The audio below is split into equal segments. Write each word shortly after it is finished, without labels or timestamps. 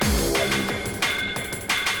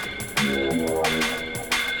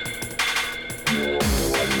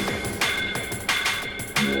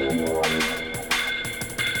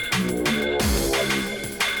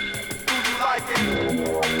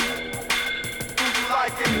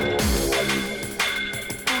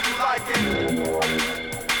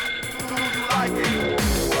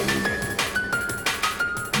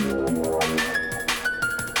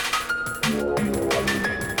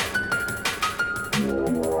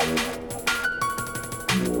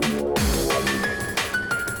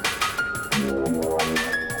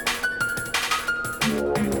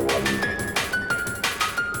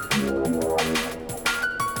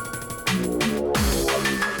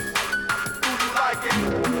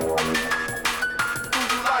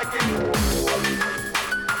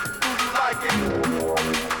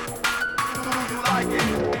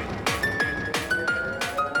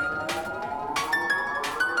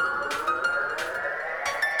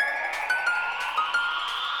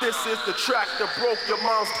This is the track that broke your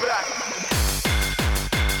mom's back.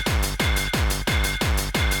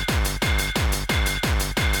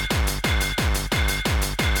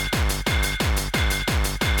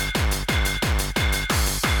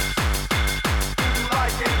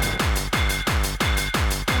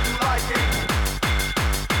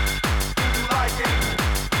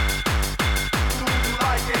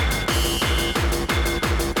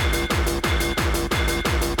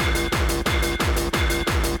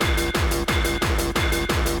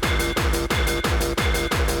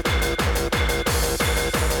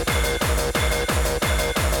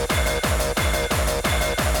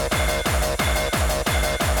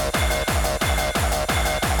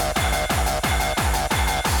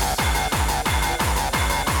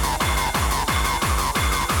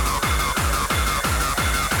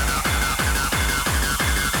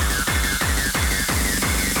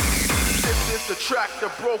 Track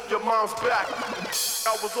that broke your mom's back.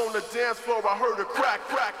 I was on the dance floor, I heard a crack,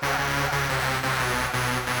 crack.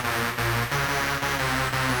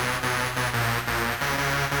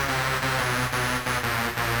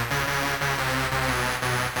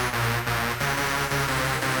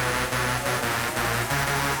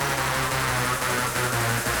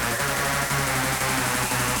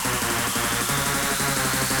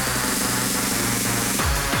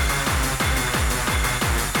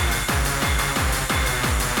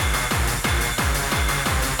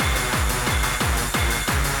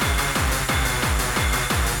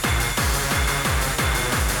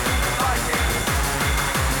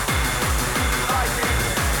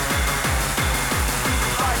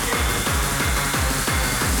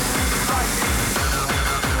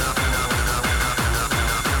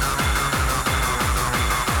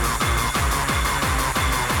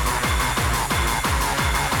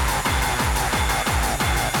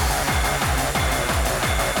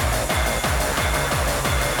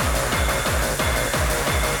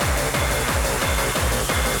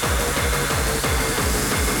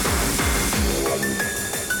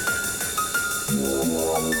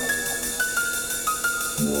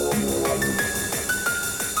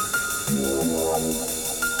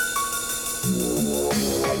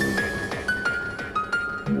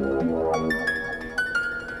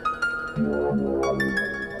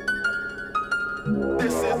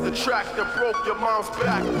 This is the track that broke your mom's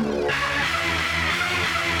back.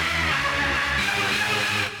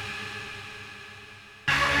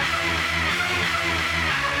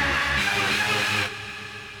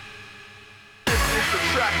 This is the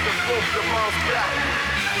track that broke your mom's back.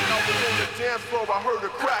 I was on the dance floor, I heard a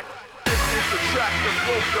crack. This is the track that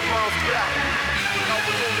broke your mom's back. I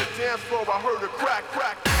was on the dance floor, I heard a crack,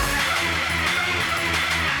 crack.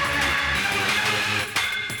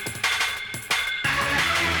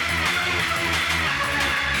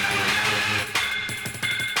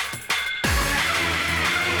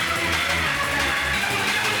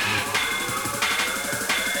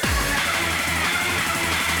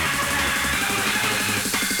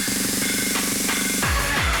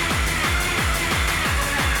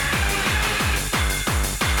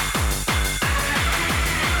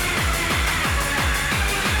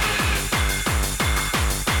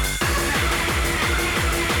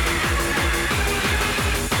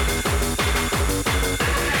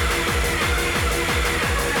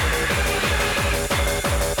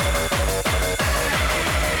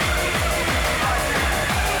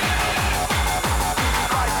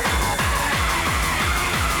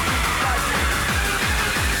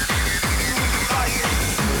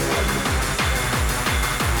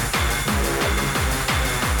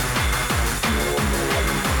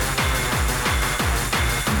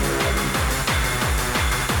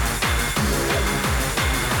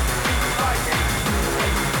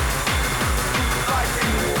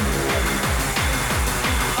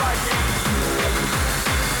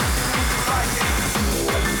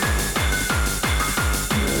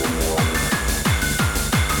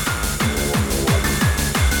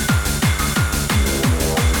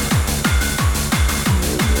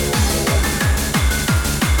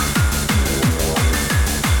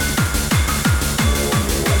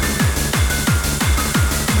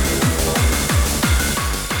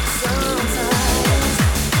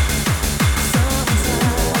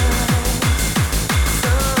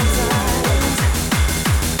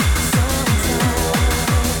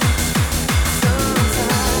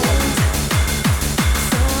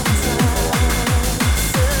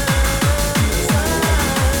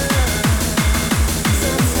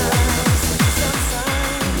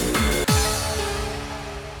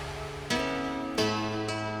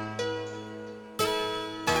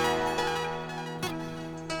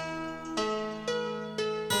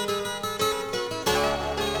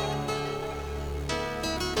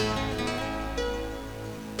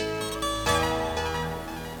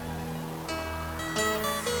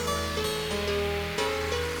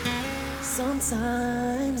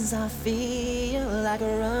 Sometimes I feel like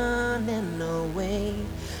running away,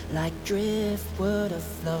 like driftwood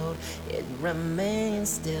afloat, it remains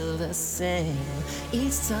still the same.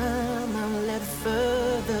 Each time I'm led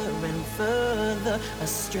further and further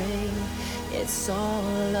astray, it's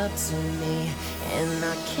all up to me, and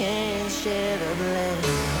I can't share the blame.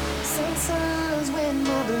 Sometimes when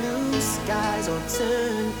my blue skies all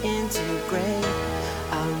turn into gray,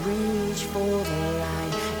 I reach for the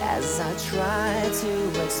light as I try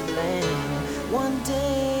to explain. One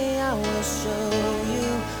day I will show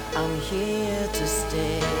you I'm here to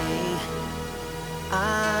stay.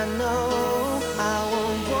 I know I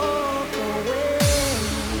won't walk away,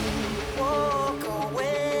 walk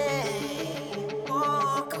away,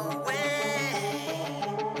 walk away,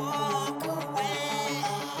 walk away,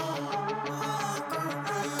 walk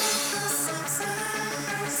away. Sometimes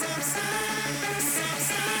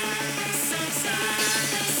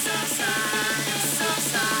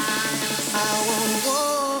I won't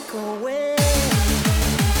walk away.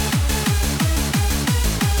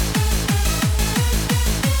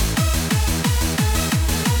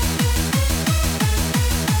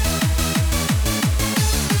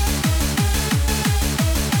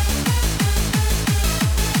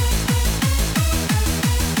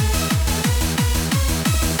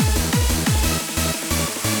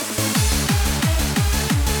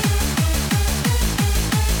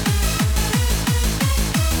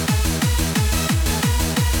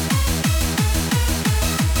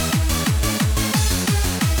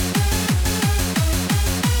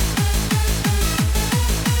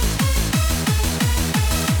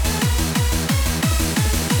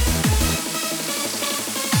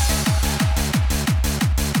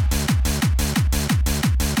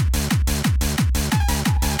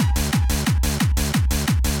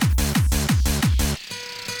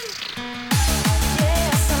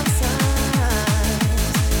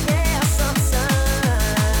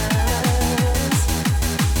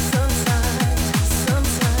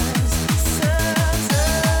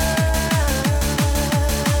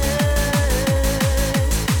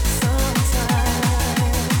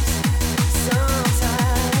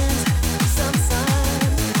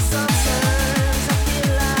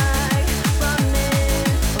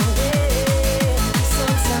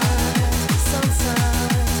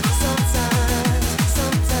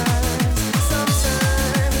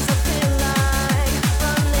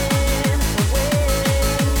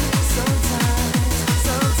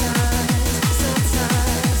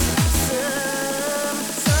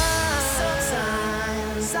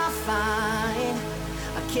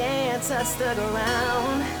 Touch the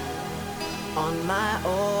ground on my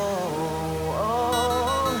own,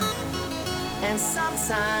 and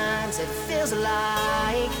sometimes it feels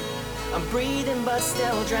like I'm breathing but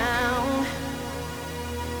still drown.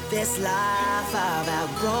 This life I've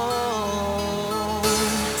outgrown.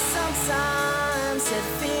 Sometimes it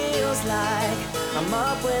feels like I'm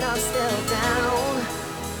up when I'm still down.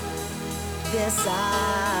 This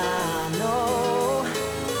I know.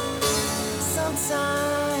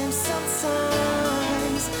 Sometimes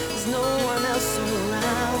there's no one else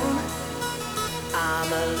around.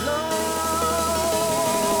 I'm alone.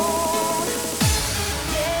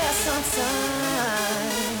 Yeah,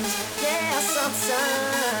 sometimes. Yeah,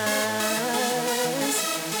 sometimes.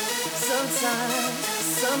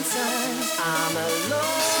 Sometimes I'm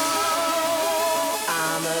alone.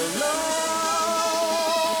 I'm alone.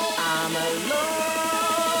 I'm alone.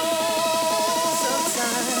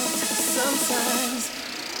 Sometimes.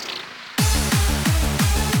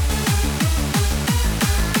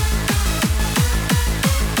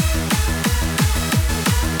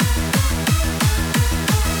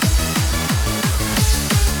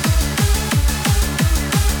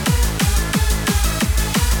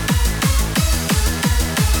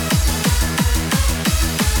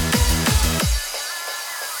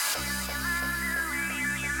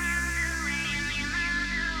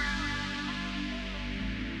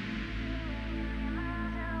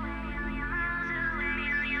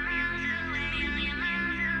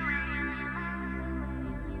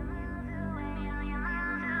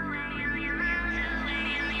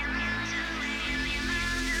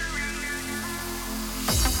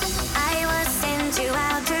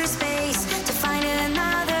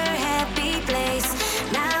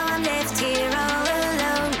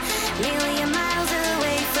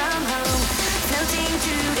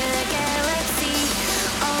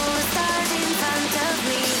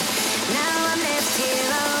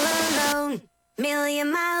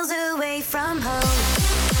 Million miles away from home.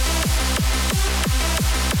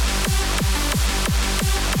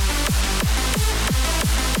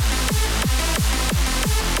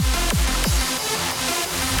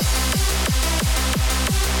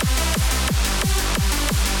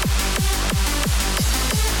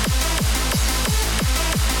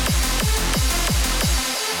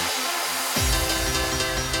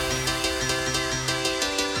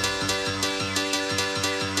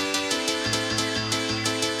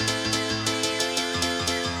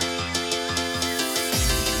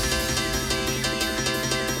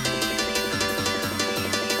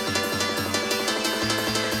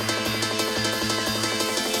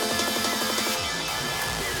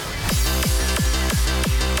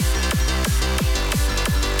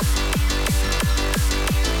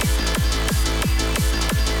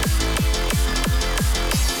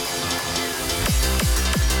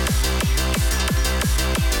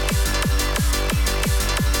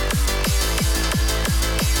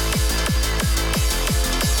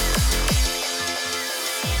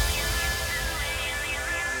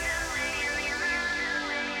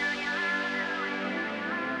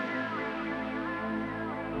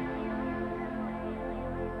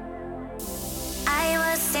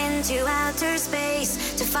 into outer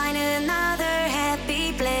space to find another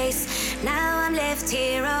happy place. Now I'm left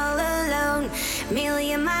here all alone,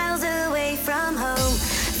 million miles away from home,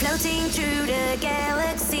 floating through the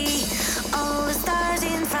galaxy, all the stars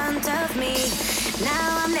in front of me.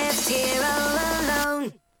 Now I'm left here all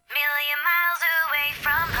alone, million miles away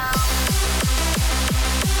from home.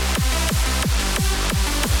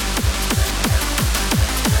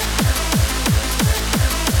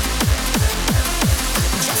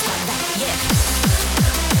 Just like that, yeah.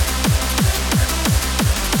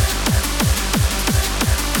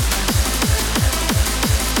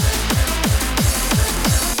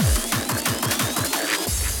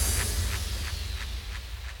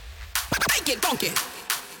 Make it funky,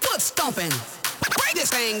 foot stomping, break this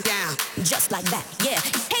thing down. Just like that, yeah.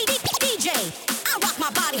 Hey DJ, I rock my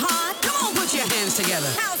body hard. Come on, put your hands together.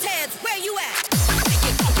 House heads, where you at? Make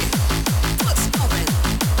it funky, foot stomping,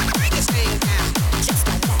 break this thing down. Just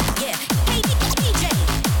like that, yeah. Hey DJ,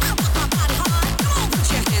 I rock my body hard. Come on, put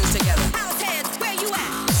your hands together. House heads, where you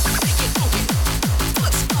at? Make it funky,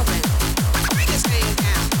 foot stomping, break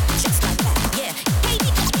this thing down. Just like that, yeah. Hey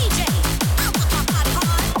DJ, I rock my body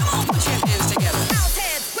hard. Come on, put your hands together. House heads, where you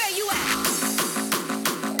at?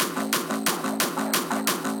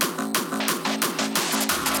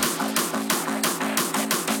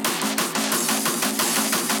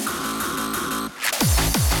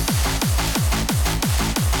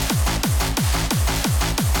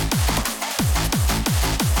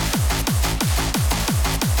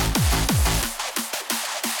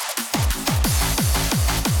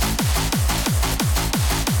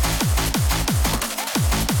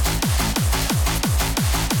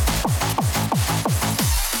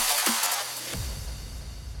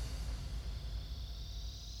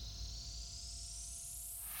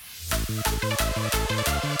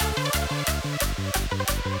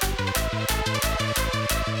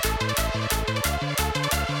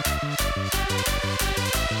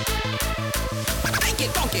 Make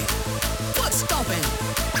it funky, foot stomping,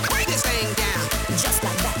 break this thing down. Just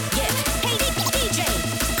like that, yeah. Hey DJ,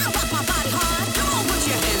 I rock my body hard. Come on, put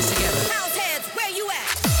your hands together. House heads, where you at?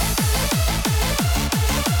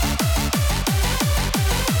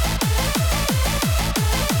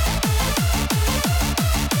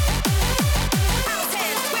 House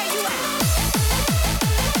heads, where you at?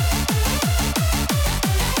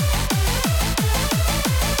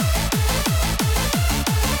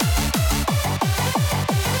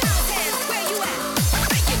 House heads, where you at?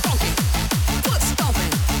 Make it funky, foot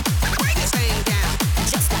stomping, break this thing down.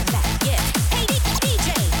 Just like that, yeah. Hey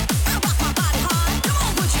DJ, I rock my body hard. Come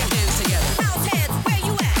on, put your hands together. House heads, where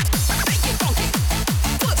you at? Make it funky,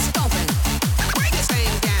 foot stomping, break this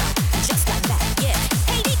thing down. Just like that, yeah.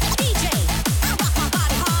 Hey DJ, I rock my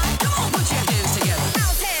body hard. Come on, put your hands together.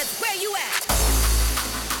 House heads, where you at?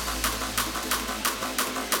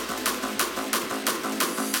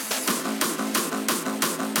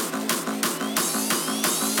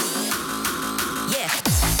 Yeah.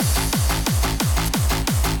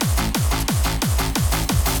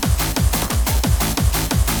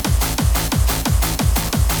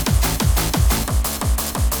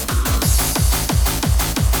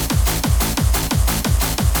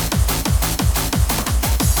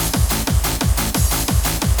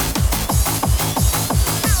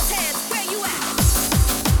 House heads, where you at?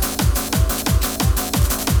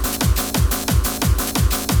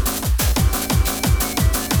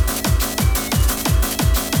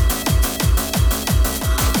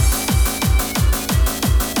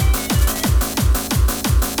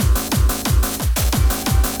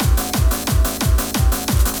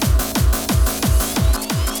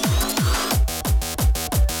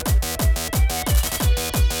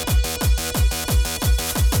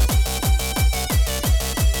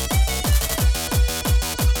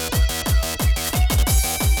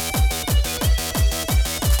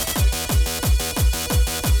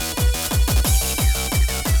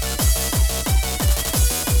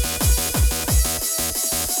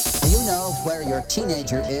 Do you know where your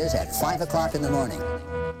teenager is at 5 o'clock in the morning?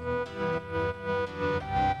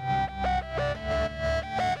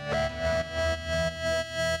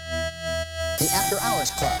 The After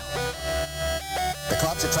Hours Club. The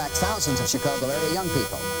clubs attract thousands of Chicago area young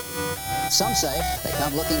people. Some say they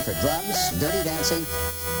come looking for drugs, dirty dancing,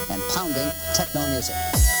 and pounding techno music.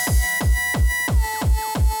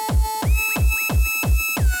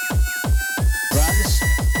 Drugs,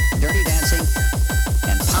 dirty dancing,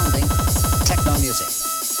 and pounding techno music.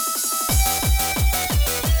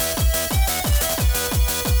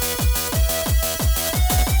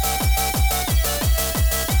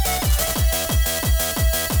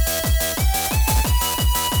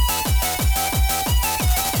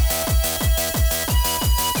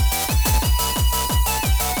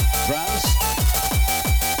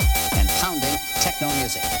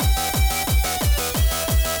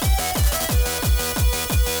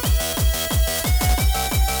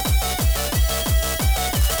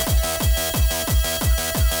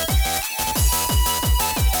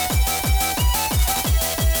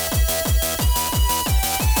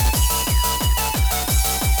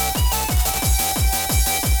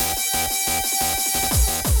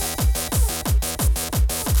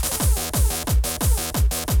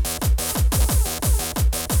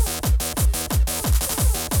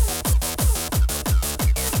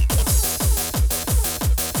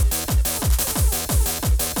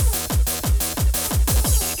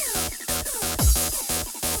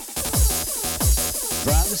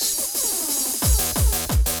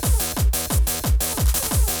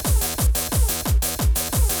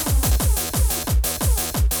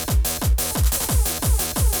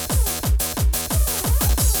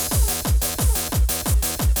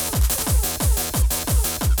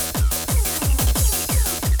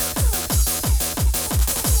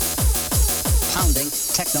 pounding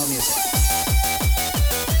techno music.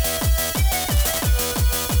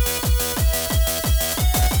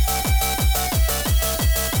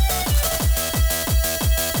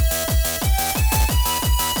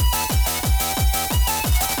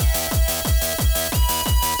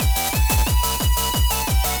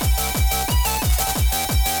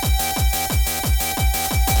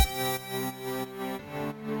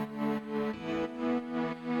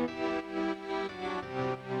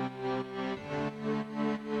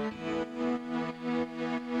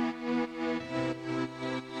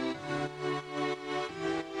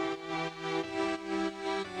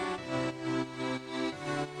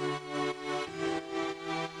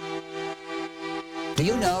 Do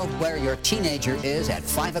you know where your teenager is at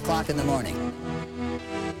 5 o'clock in the morning?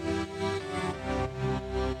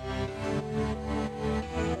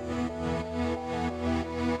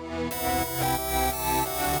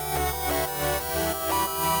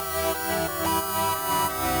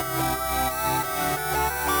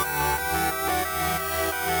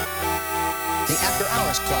 The After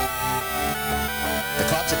Hours Club. The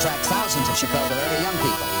clubs attract thousands of Chicago area young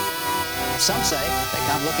people. Some say they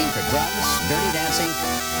come looking for drugs, dirty dancing,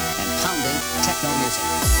 and pounding techno music.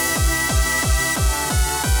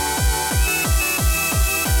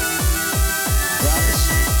 Drugs,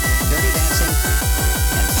 dirty dancing,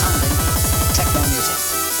 and pounding techno music.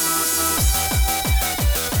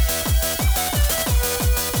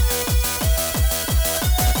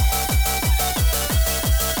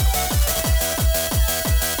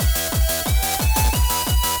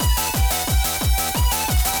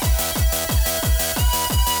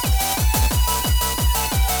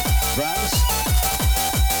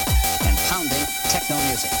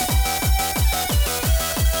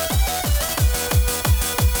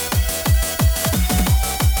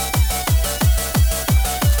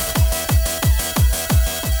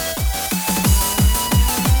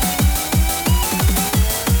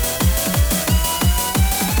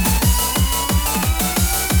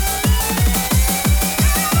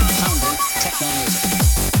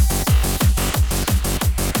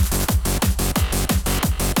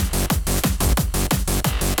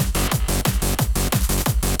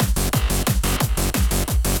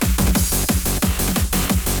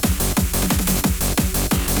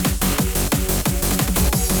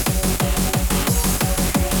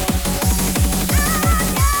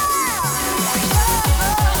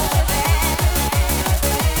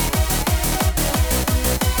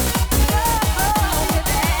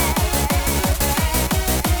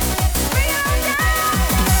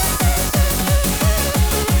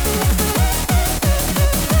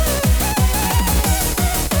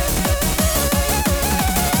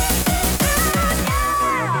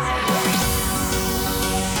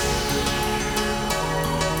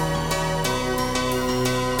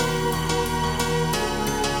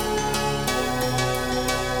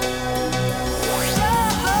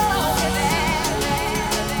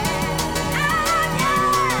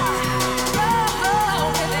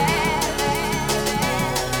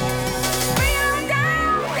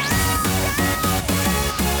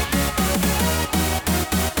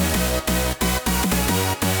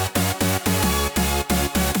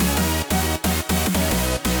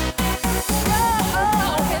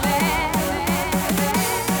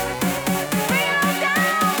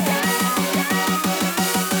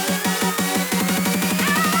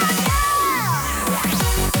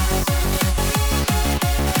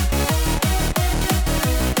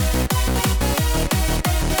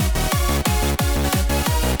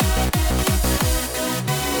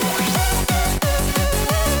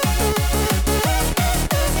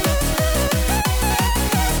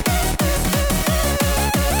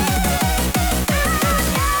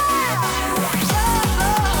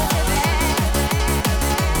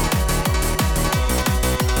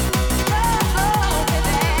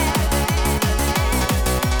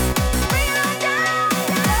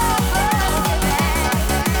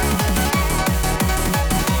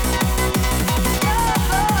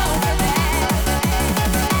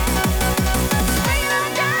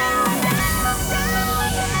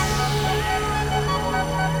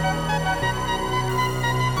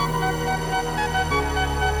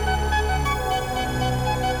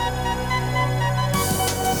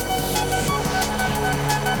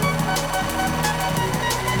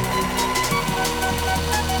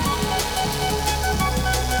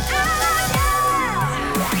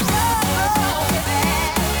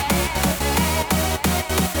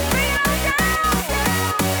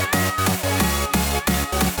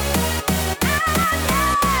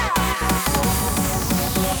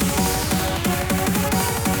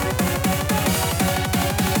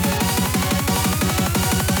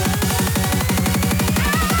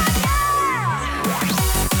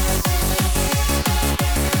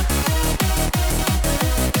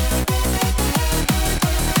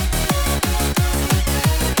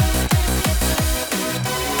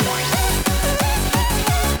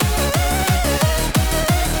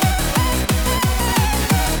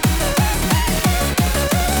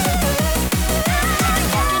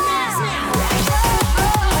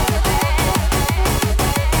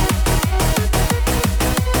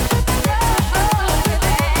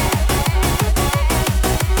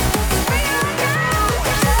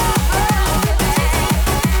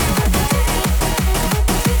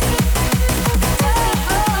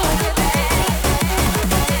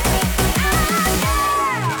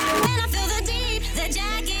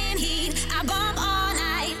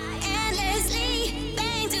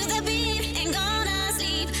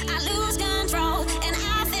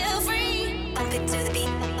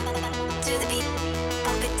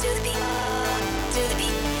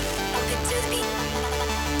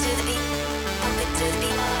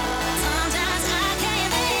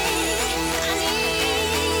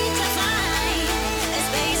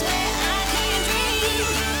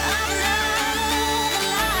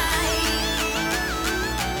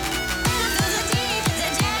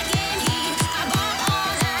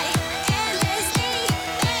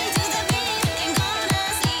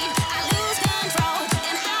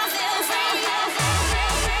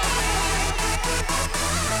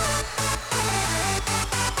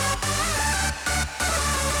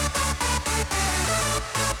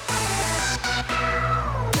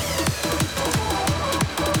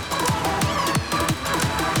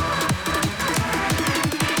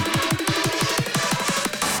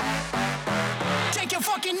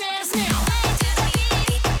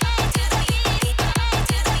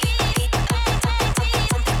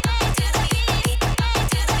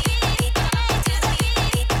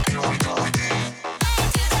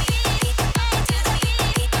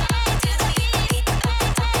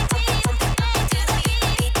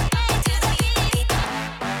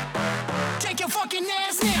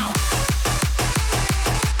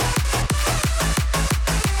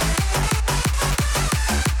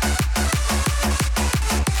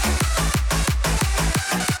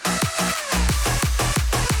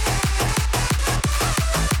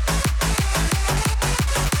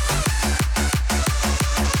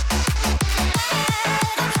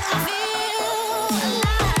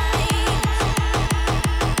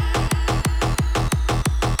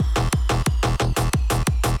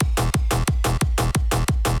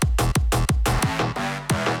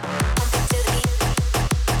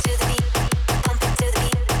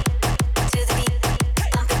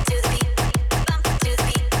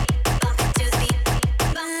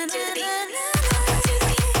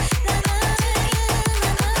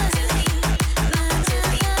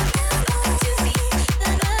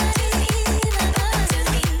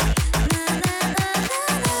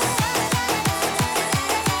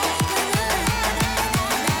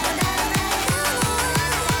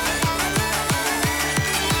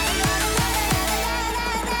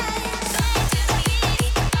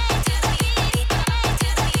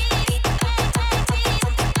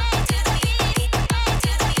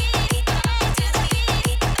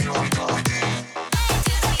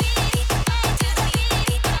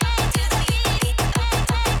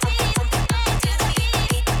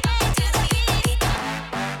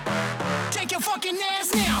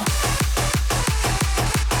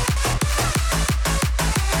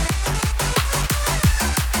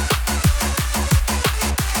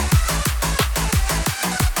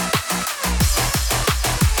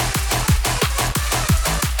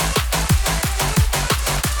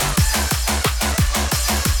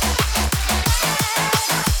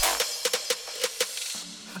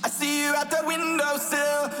 see you at the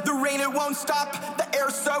windowsill. The rain, it won't stop, the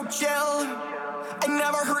air's so chill. I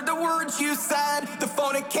never heard the words you said. The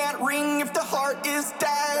phone, it can't ring if the heart is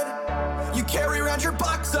dead. You carry around your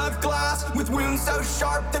box of glass with wounds so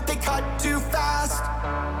sharp that they cut too fast.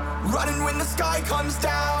 Running when the sky comes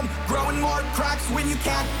down, growing more cracks when you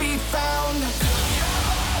can't be found.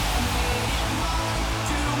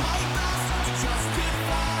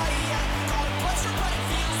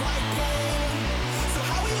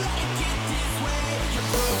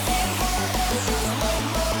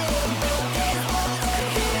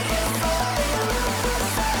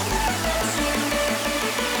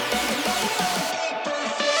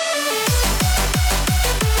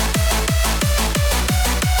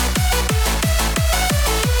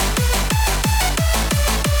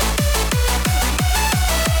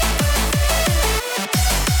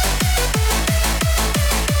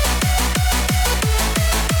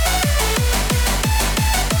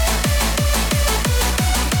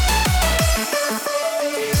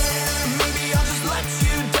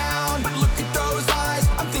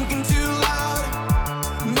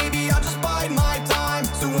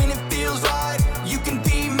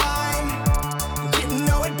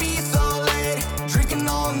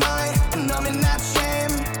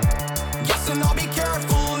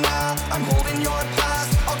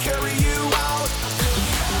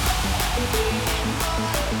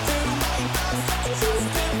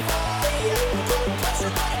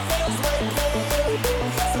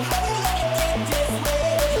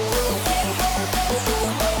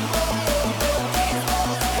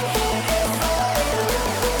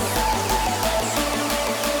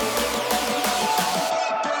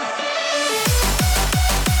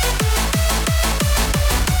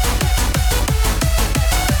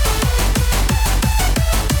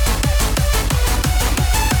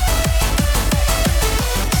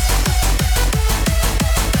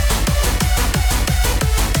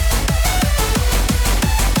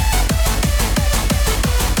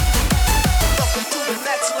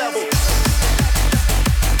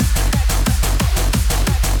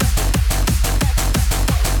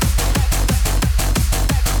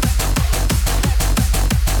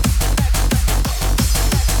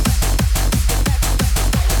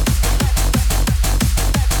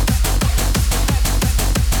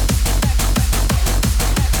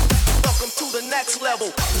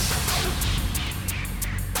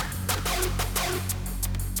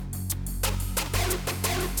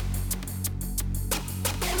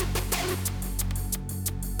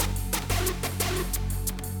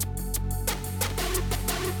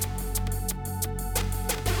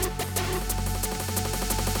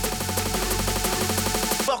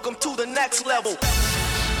 Welcome to the next level.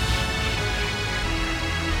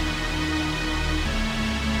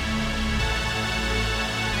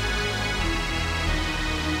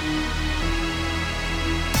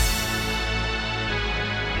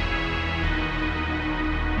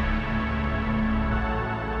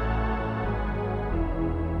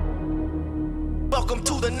 Welcome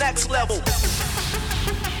to the next level.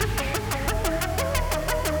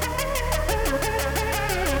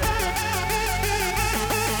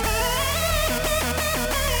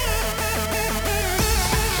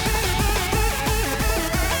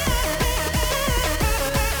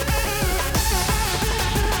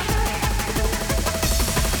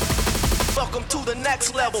 Welcome to the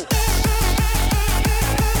next level.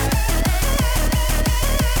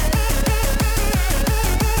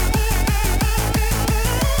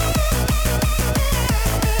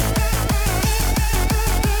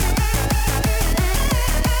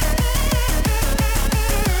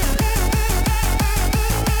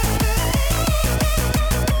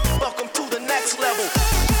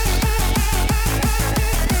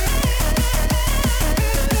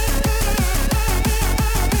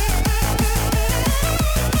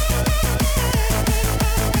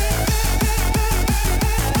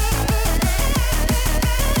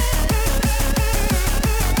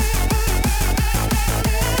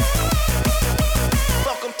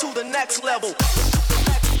 Next level.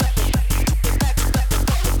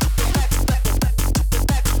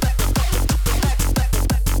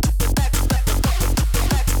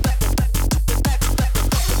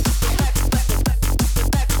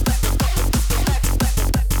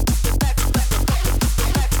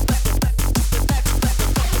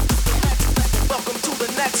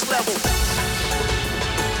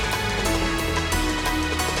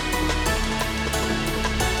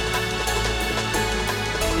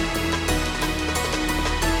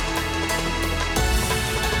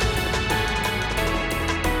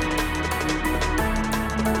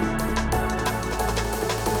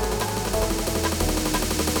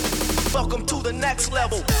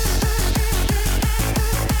 next level.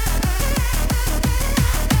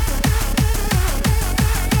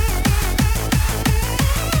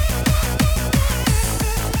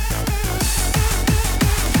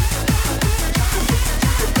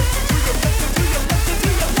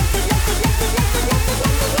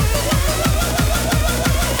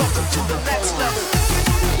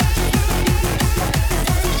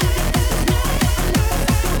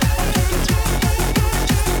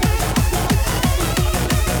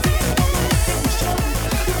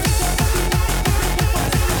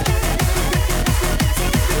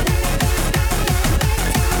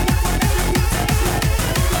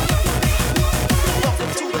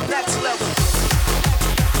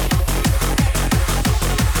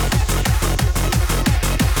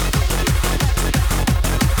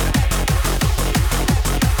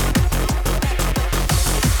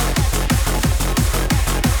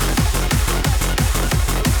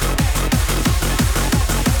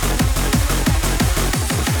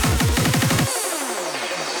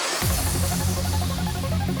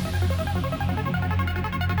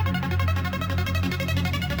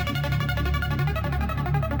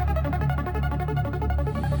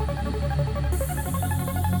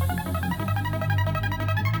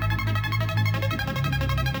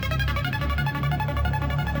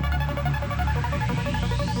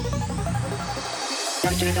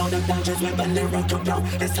 Breaking all the boundaries with a lyrical flow.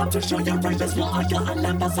 It's time to show your greatness. What I got, I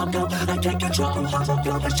let myself go. I can't control how I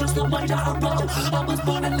flow. It's just the way that I roll. I was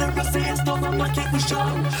born in literacy and stole from my kid with show.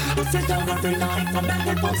 I sit down every night. My man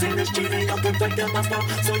headphones in the studio. Perfecting my style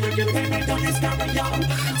so you can hear me on your stereo.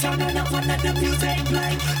 Turn it up and let the music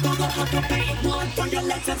play. Go the hot beat one for your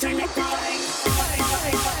legs until it breaks.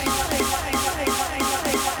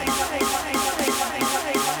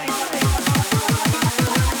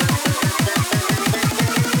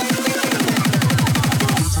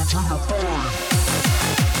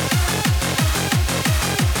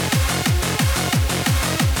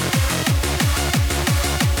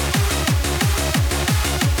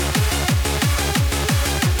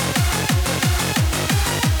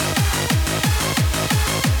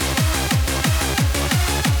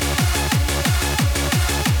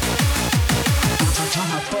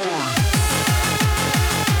 Turn up.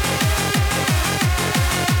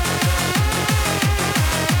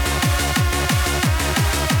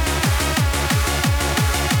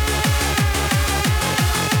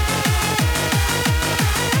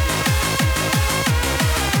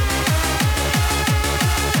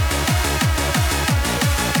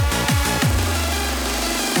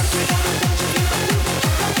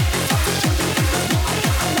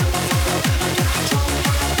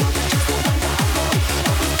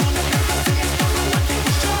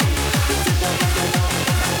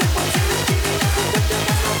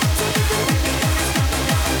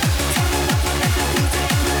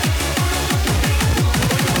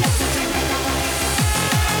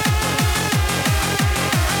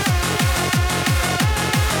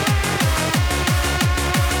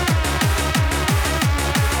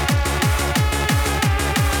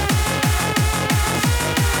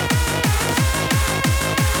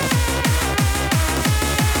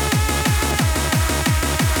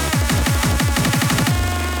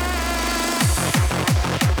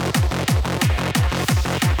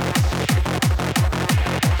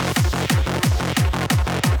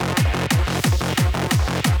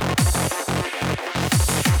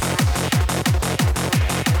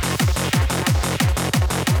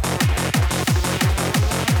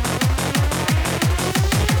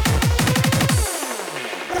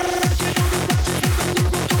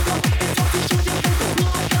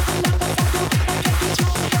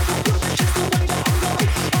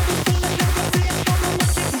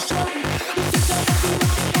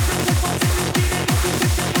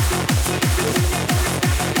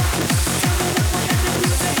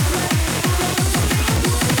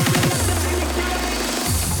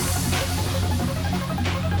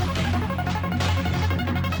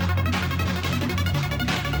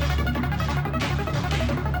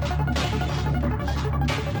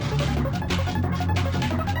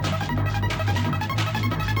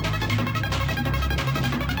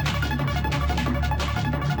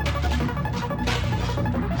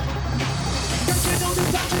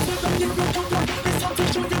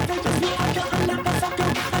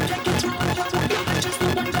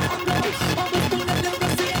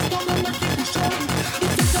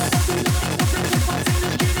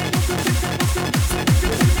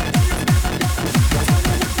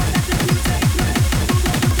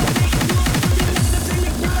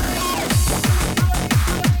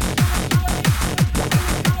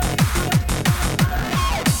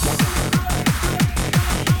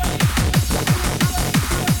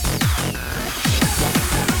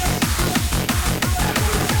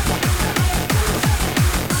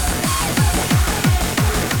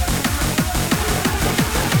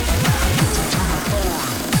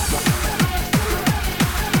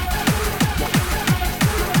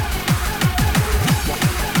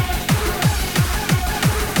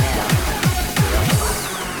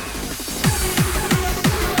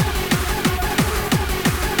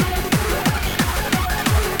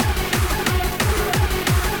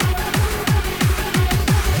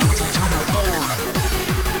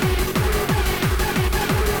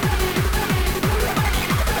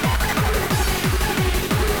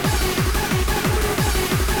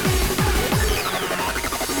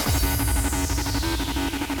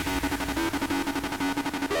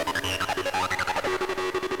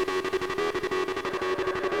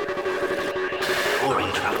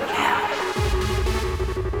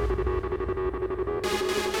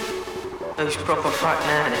 fuck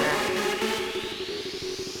now then?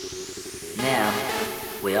 Now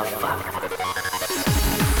we are fucked.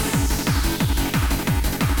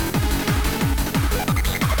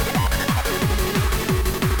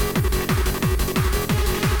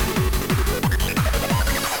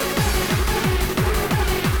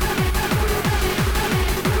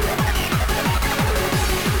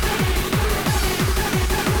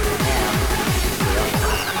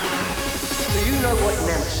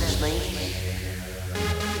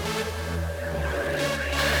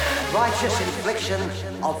 Righteous infliction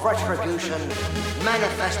of retribution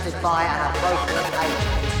manifested by an appropriate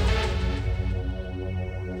agent.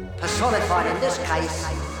 Personified in this case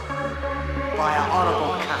by an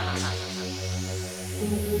honourable cunt.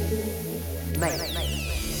 Me.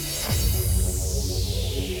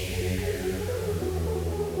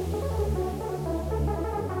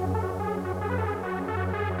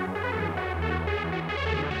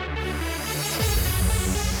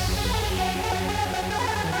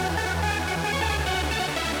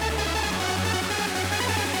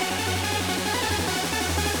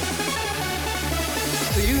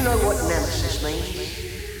 Do you know what nemesis means?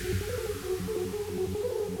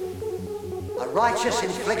 A righteous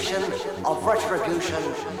infliction of retribution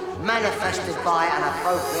manifested by an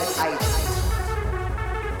appropriate agent.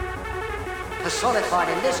 Personified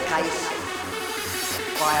in this case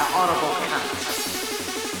by an honourable cunt.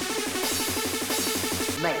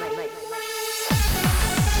 Me.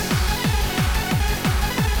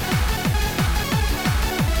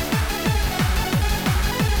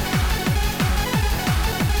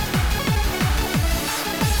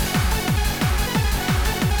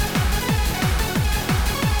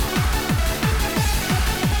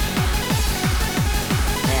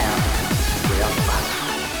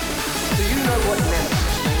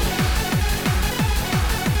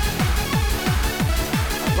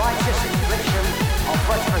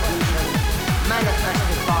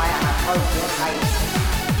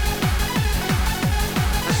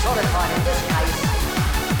 Personified in this case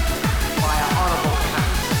by an honourable cunt.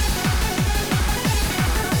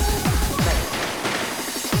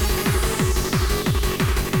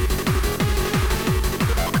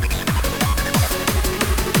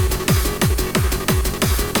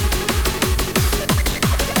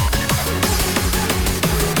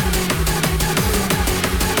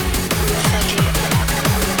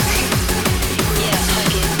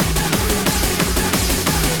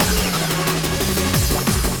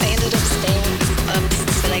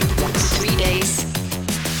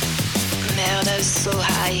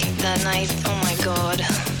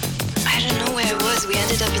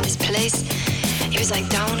 Like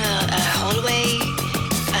down a hallway,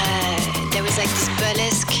 there was like this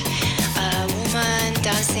burlesque woman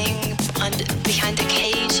dancing behind the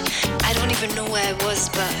cage. I don't even know where I was,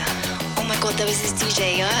 but oh my god, there was this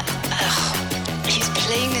DJ. He was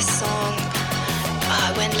playing a song,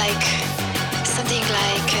 went like something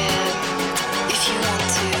like if you want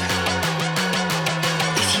to,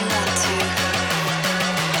 if you want to,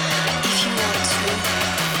 if you want to.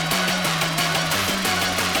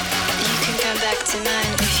 Come back to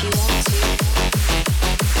mine if you want to.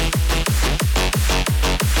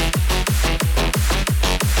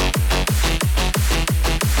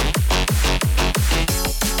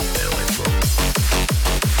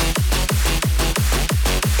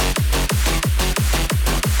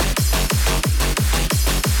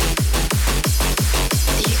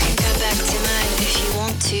 You can come back to mine if you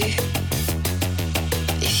want to.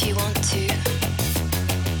 If you want to.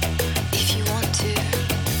 If you want to.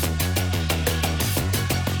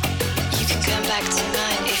 Come back to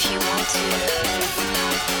mine if you want to.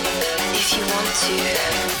 If you want to.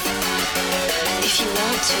 If you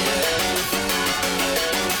want to.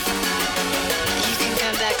 You can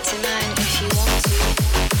come back to mine if you want to.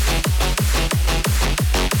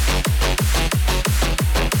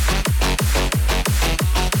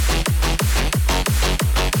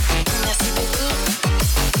 Merci beaucoup.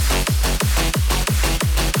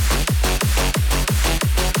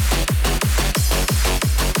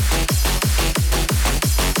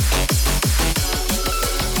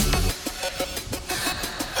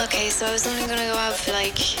 So I was only gonna go out for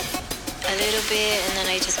like a little bit and then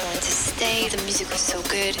I just wanted to stay. The music was so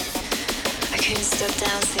good. I couldn't stop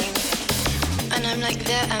dancing. And I'm like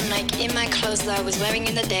there, I'm like in my clothes that I was wearing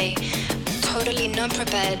in the day, totally not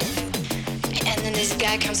prepared. And then this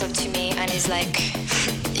guy comes up to me and he's like,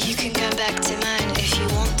 you can come back to mine if you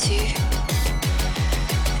want to.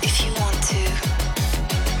 If you want to.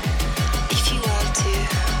 If you want to.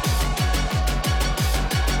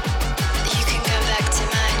 You can come back to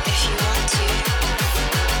mine if you want to.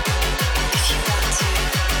 If you want to.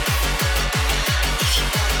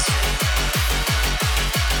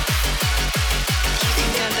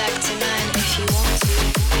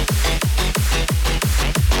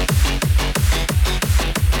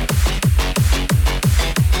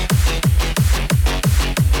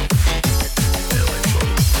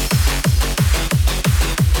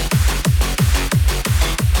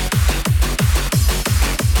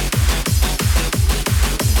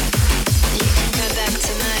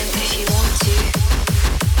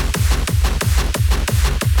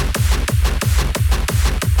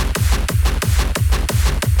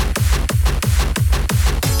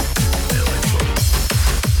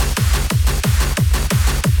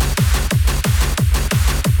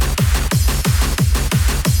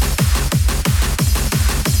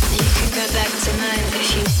 mind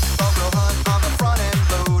if you. Fogo hunt on the front end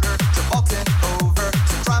loader, Travolting over,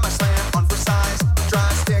 so try my slam on for size. Dry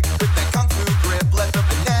stick with that kung fu grip, let the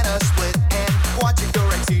banana split and watch it go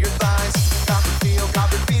right to your thighs.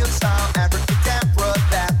 Copperfield style, abracadabra,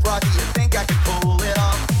 that rocky, you think I can pull it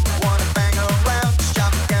off? Wanna bang around,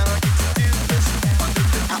 shop it down, or get to do this under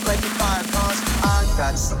the out like a fire cause I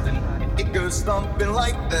got something, it goes thumping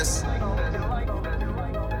like this.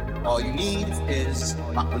 All you need is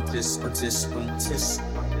my untis.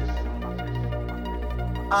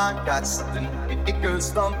 I got something, it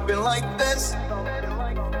goes thumping like this.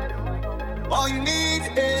 All you need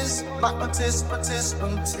is my untis.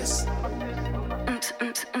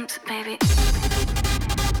 Baby.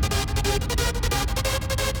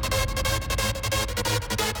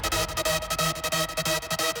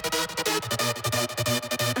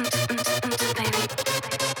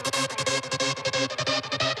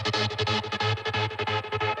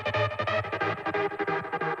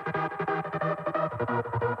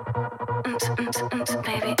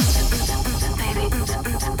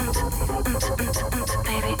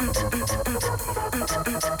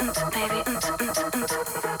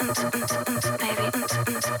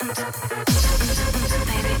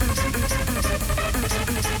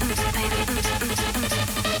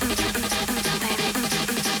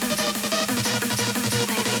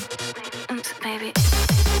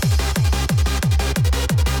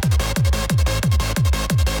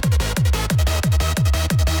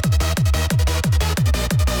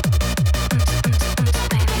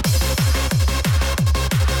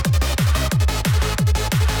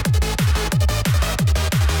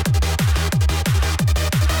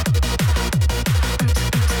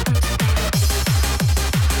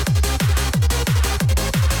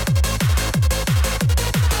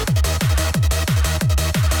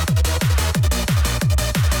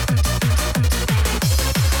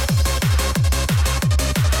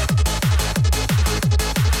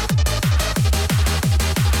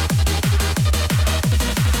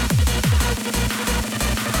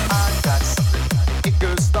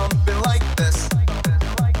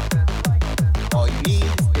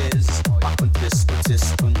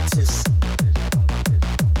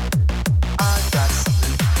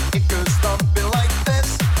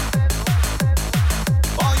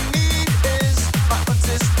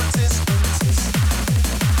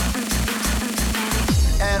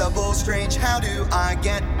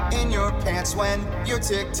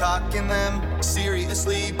 TikToking them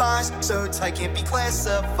seriously buys so tight can't be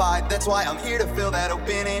classified. That's why I'm here to fill that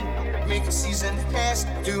opening. Make a season pass,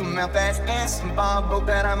 do mouth that ass and Bob. Hope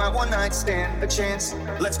that I might one night stand a chance.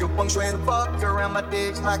 Let's go feng shui the fuck around my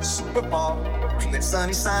dick like a Super Bowl. Bring that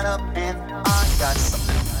sunny side up and I got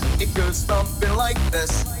something. It goes thumping like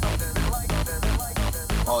this.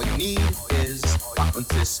 All you need is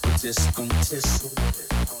untis.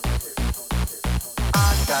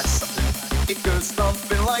 I got something. It goes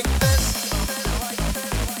thumping like this.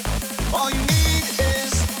 All you need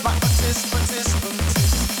is my untis.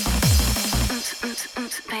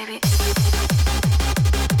 Baby.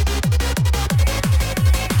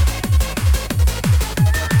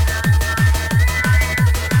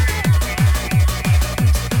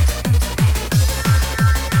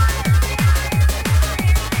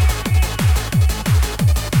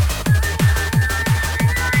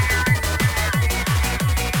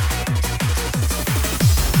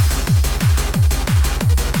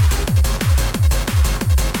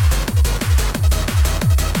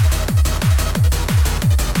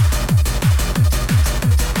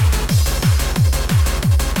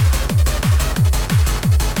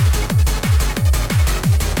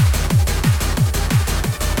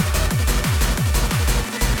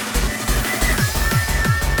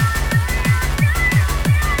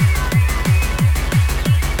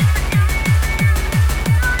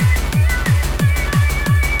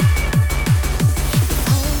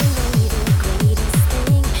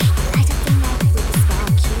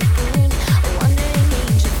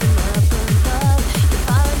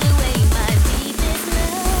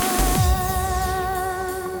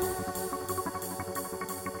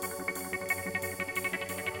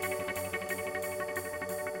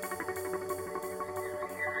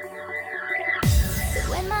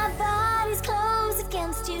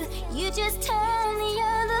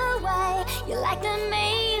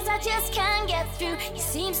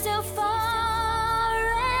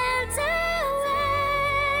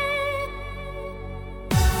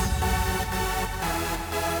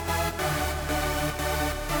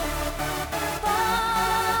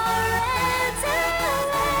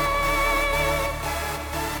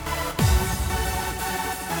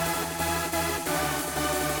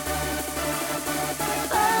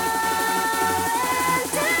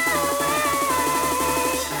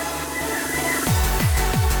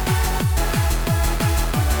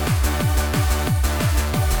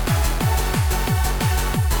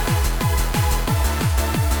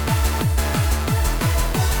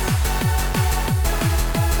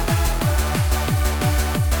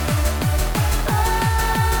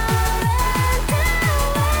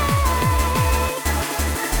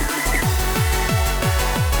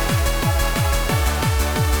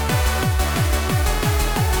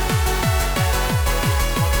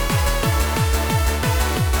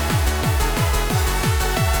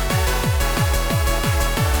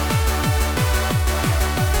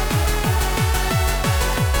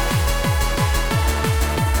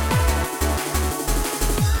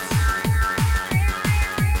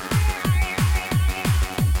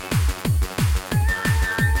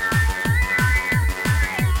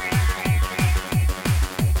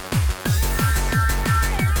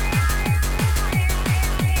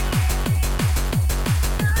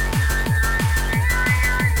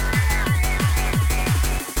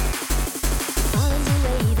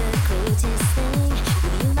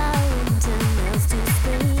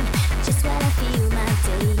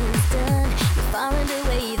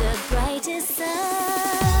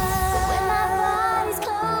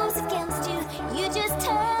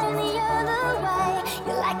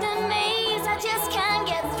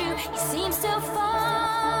 so far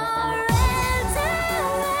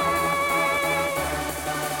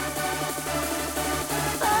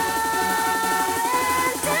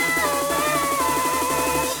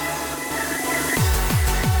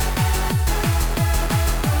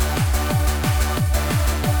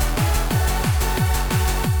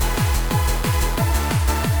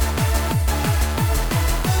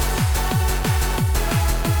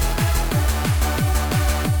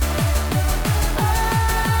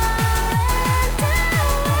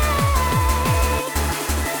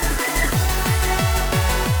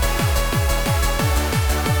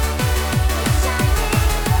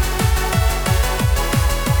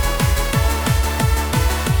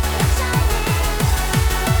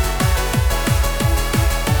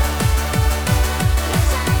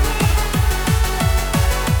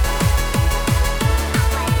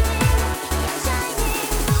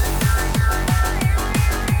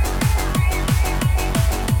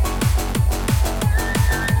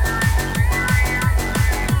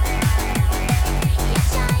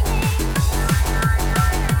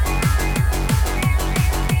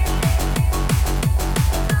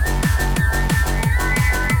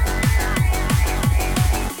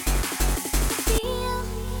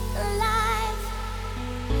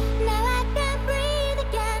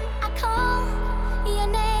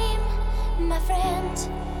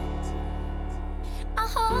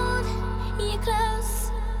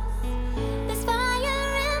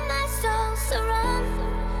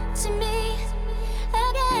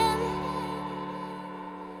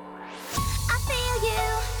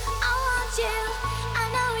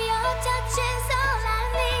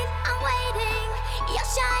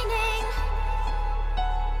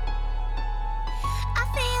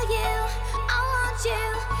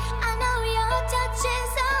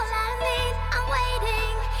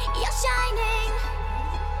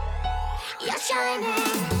and away. Far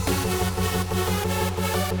and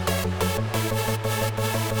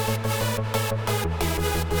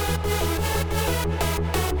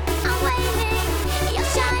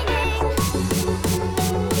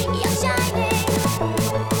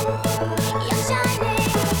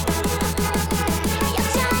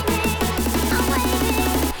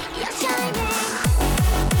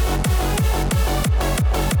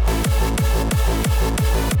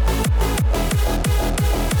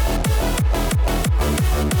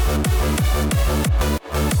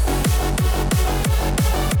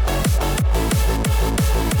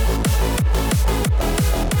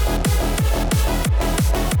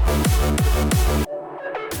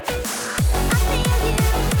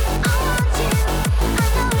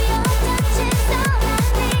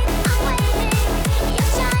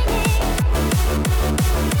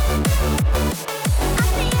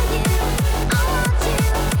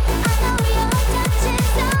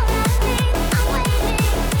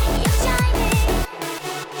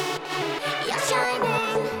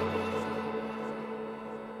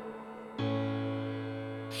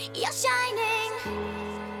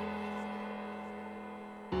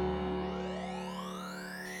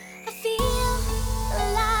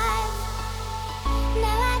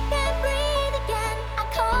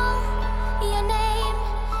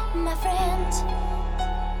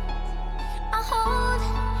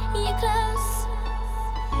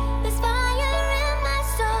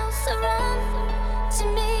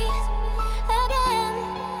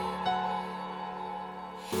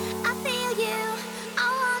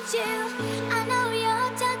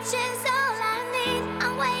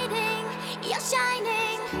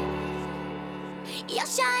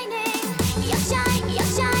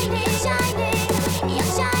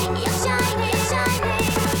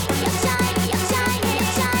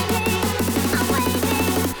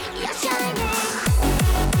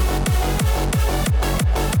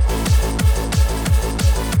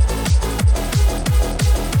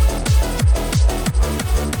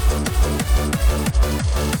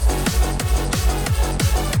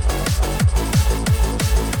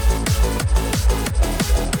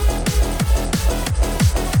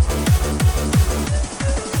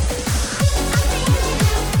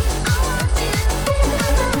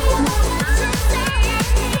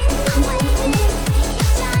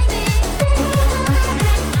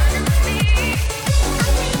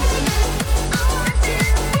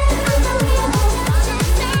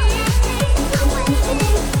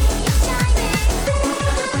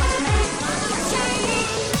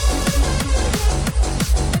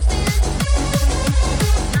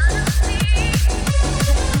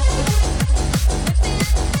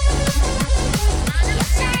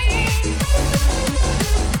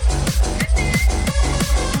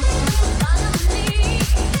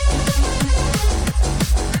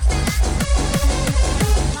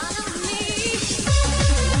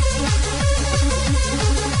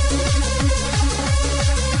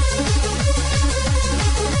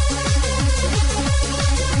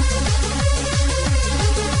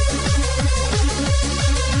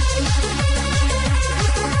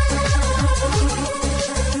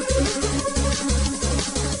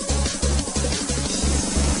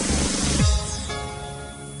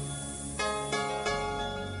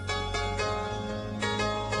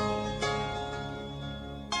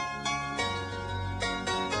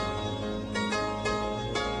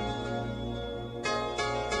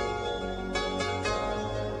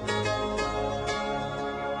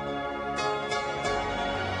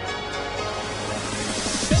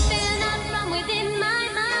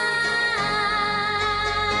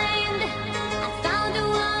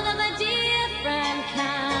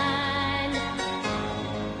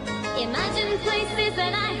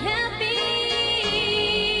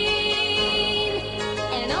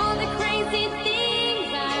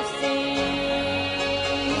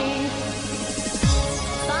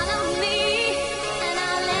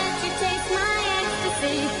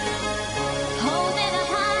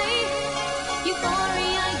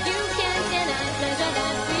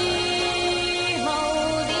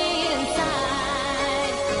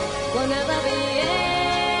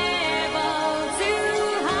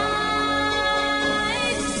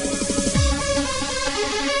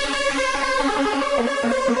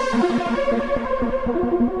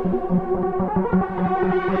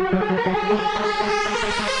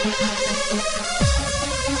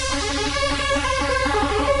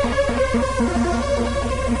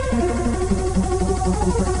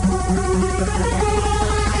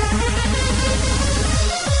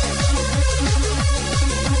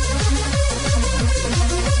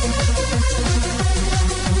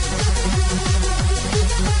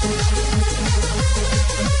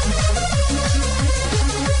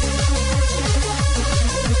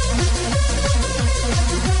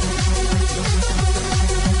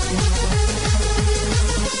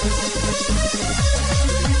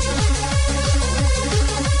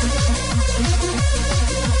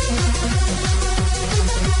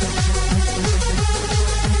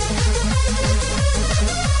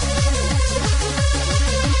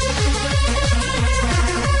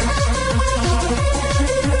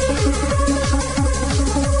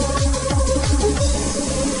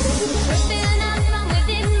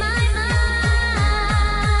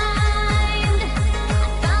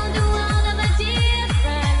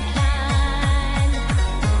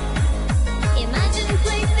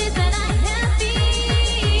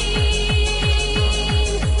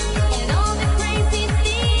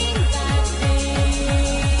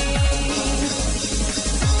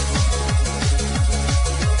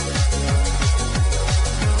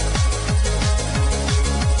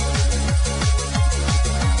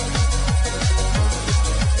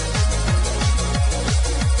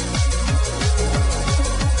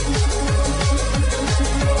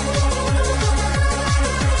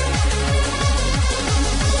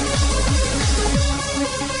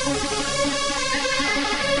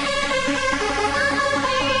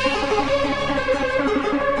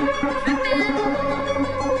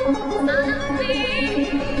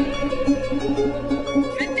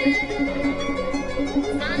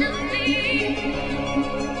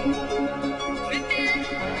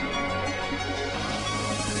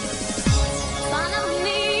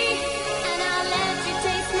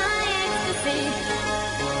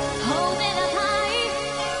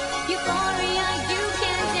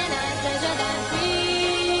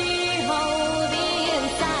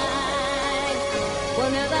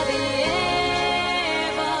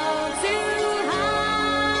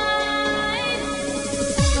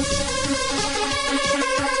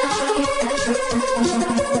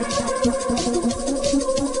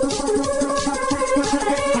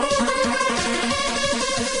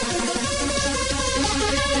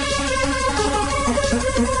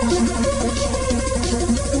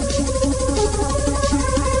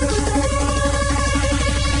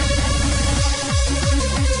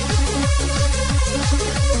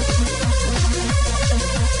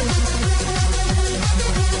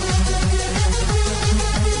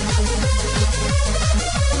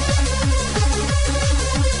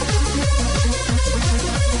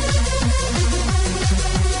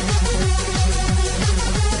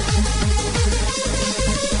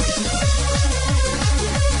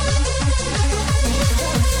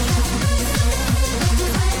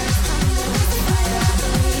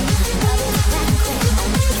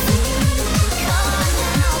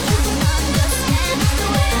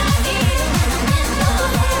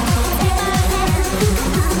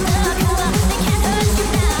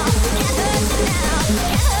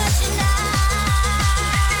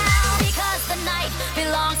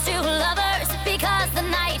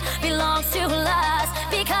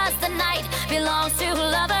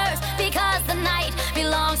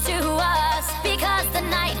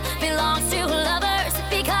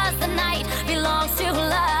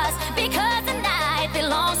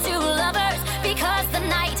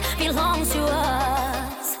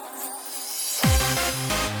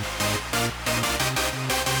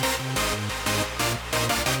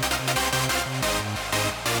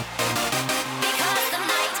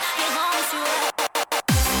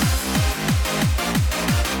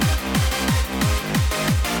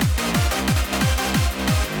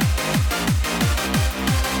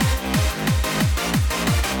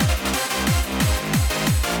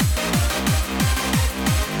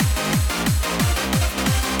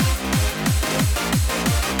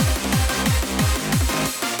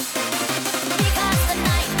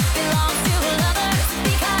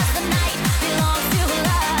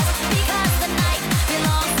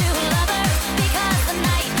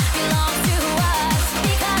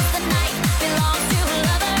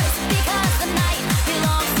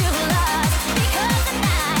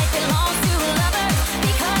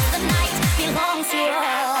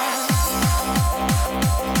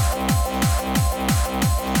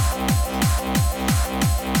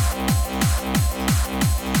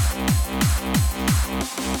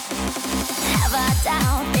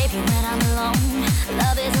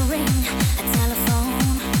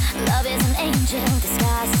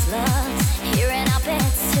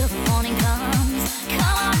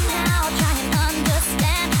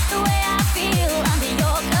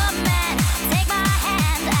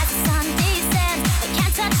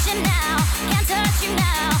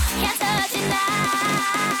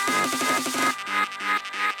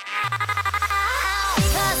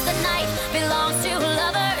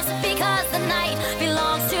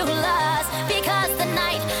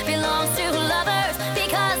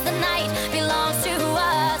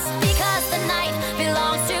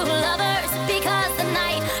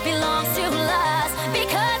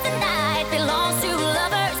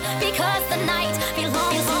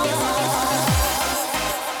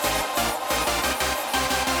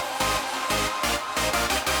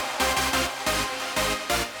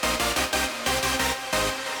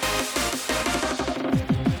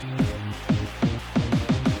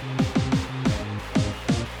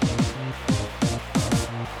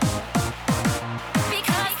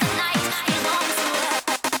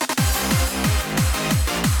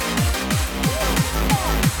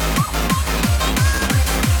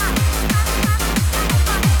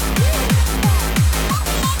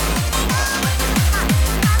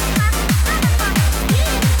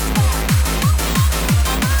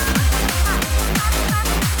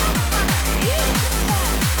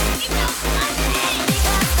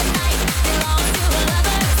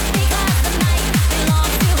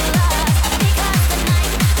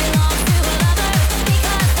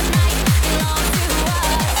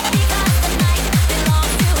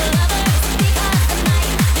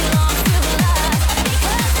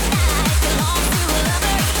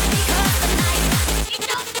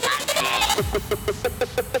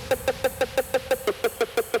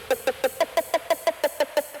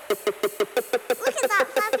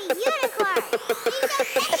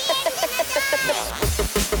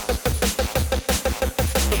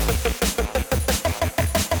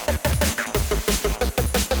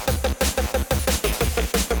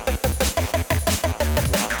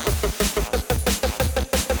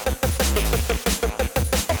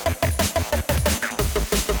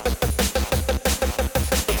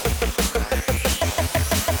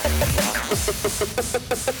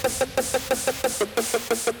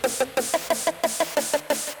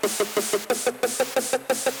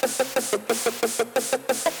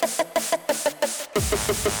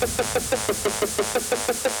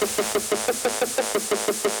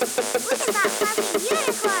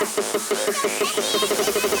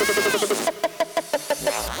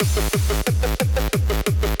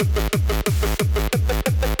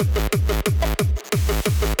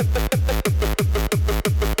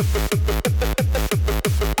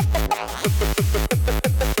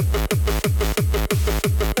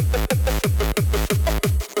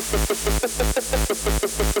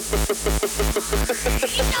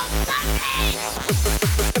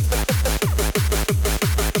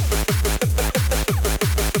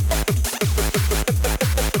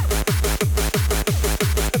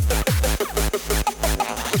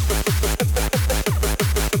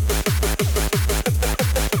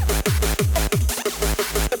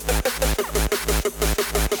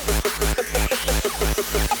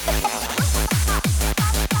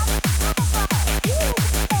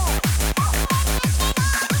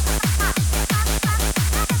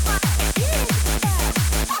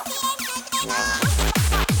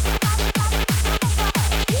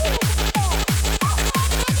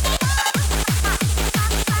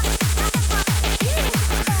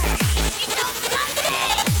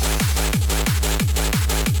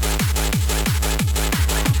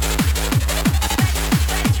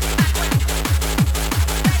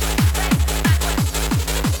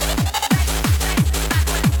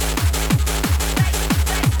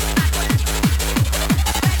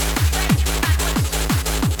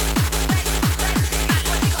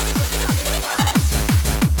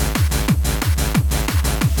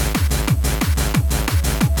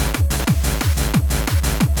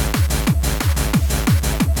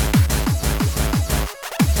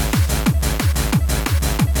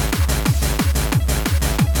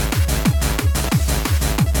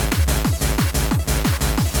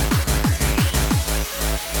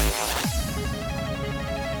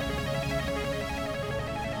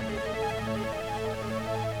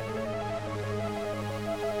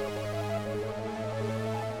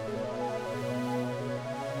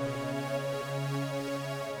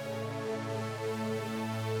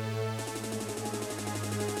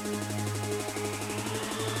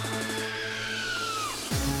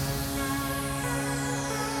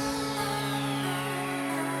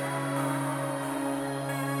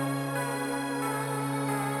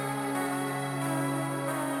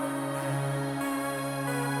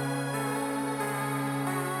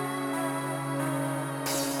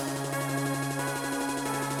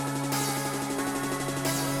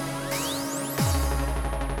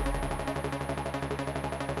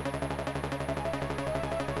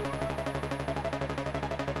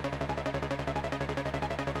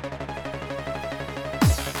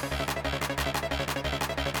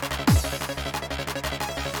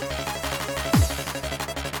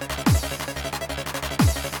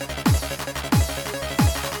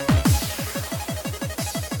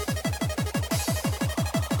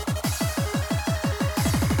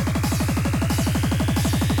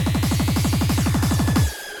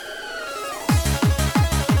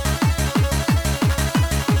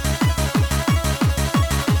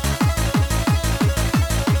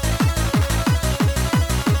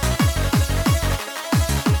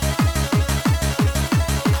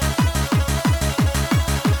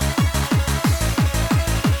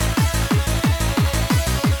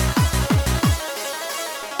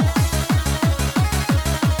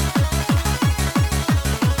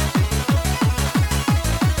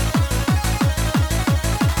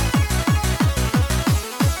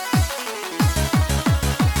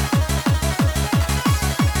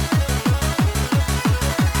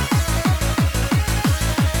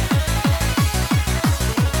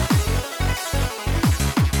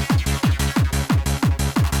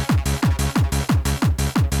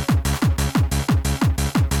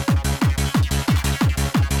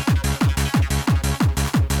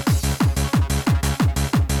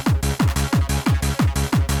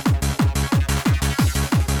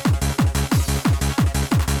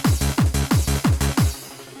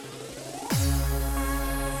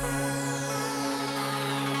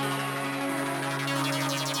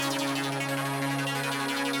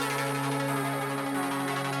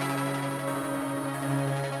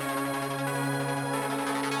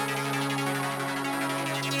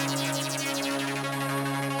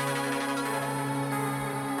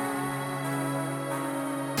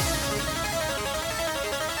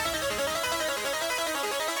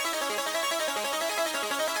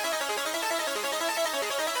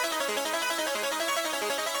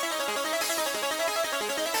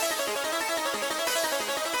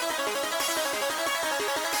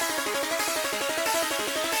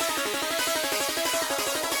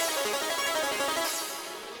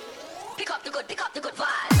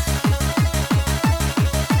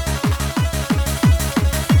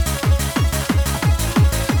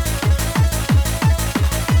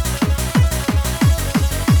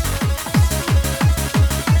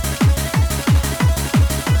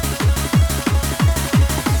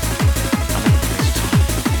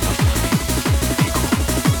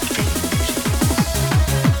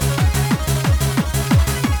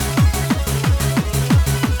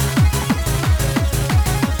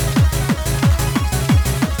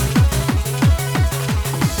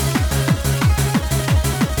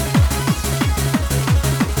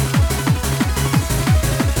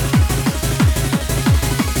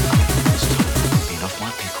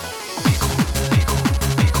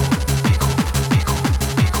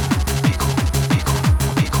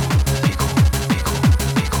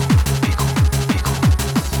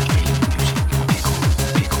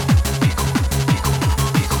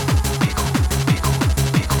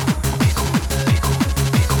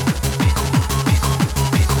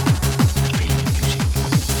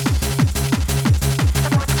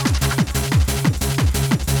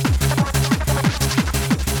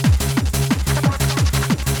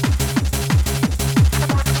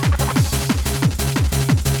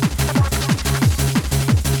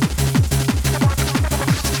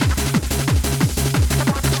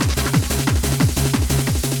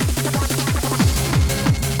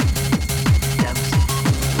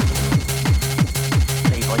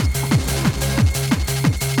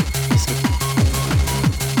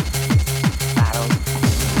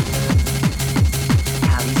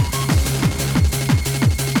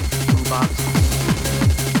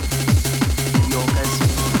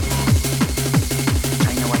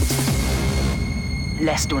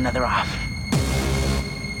Let's do another half.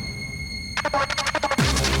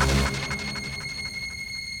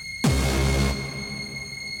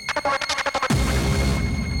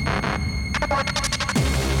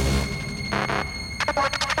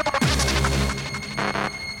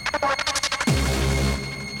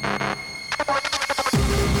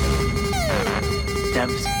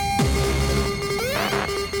 Dubs,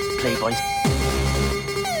 Playboys,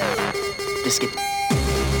 Biscuit,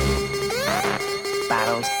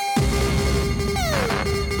 Barrels,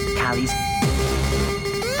 Callies,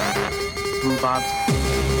 Rhubarbs,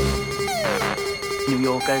 New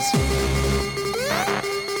Yorkers,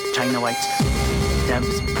 China Whites,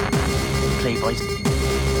 Dubs, Playboys,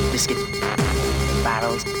 Biscuit,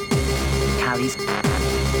 Barrels, Callies,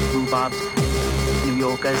 Rhubarbs, New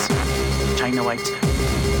Yorkers, China White,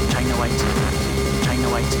 China White, China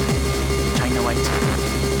White, China White,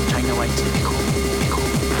 China White.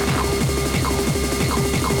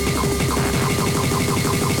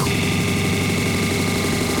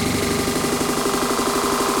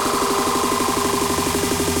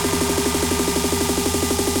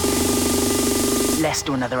 Let's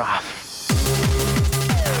do another half.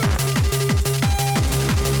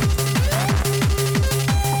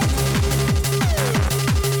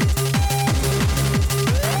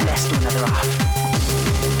 Let's do another half.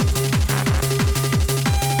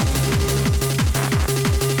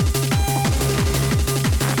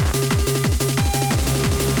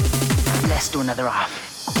 Let's do another half.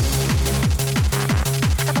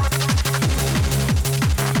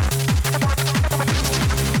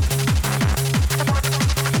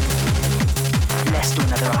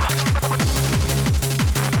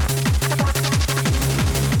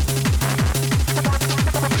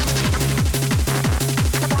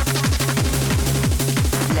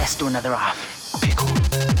 Let's do another half.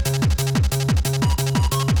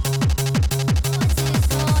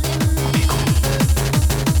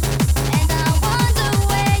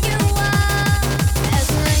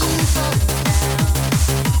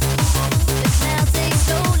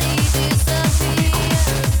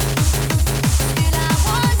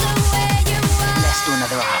 Let's do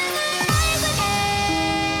another half.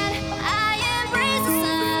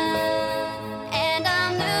 And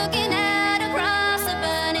I'm looking out across the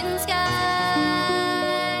burning sky.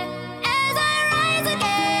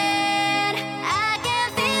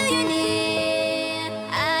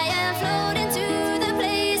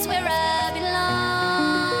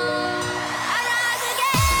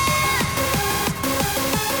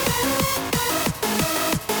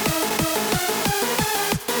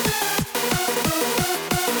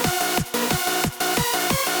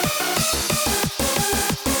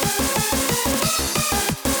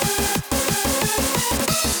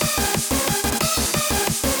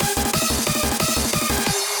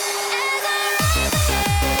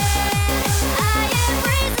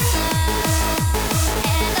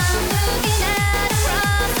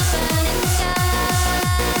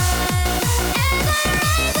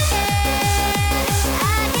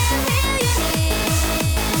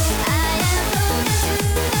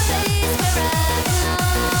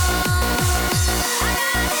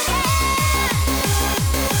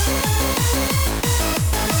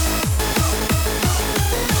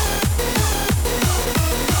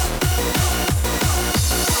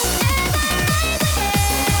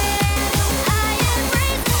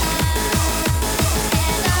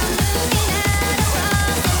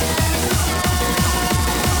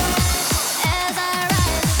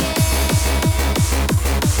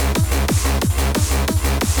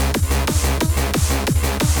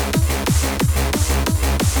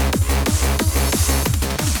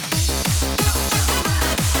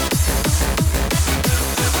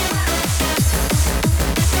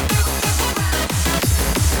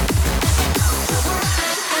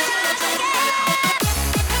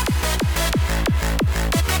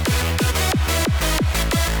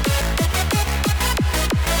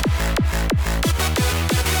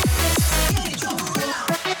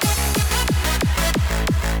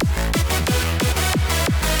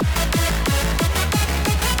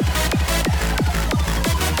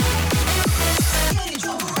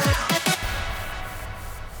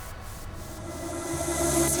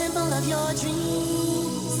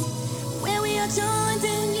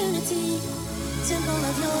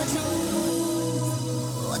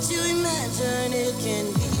 imagine it can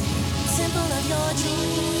be. Simple of your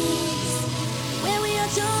dreams, where we are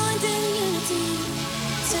joined in unity.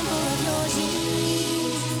 Simple of your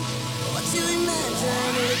dreams, what you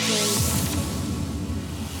imagine it can be.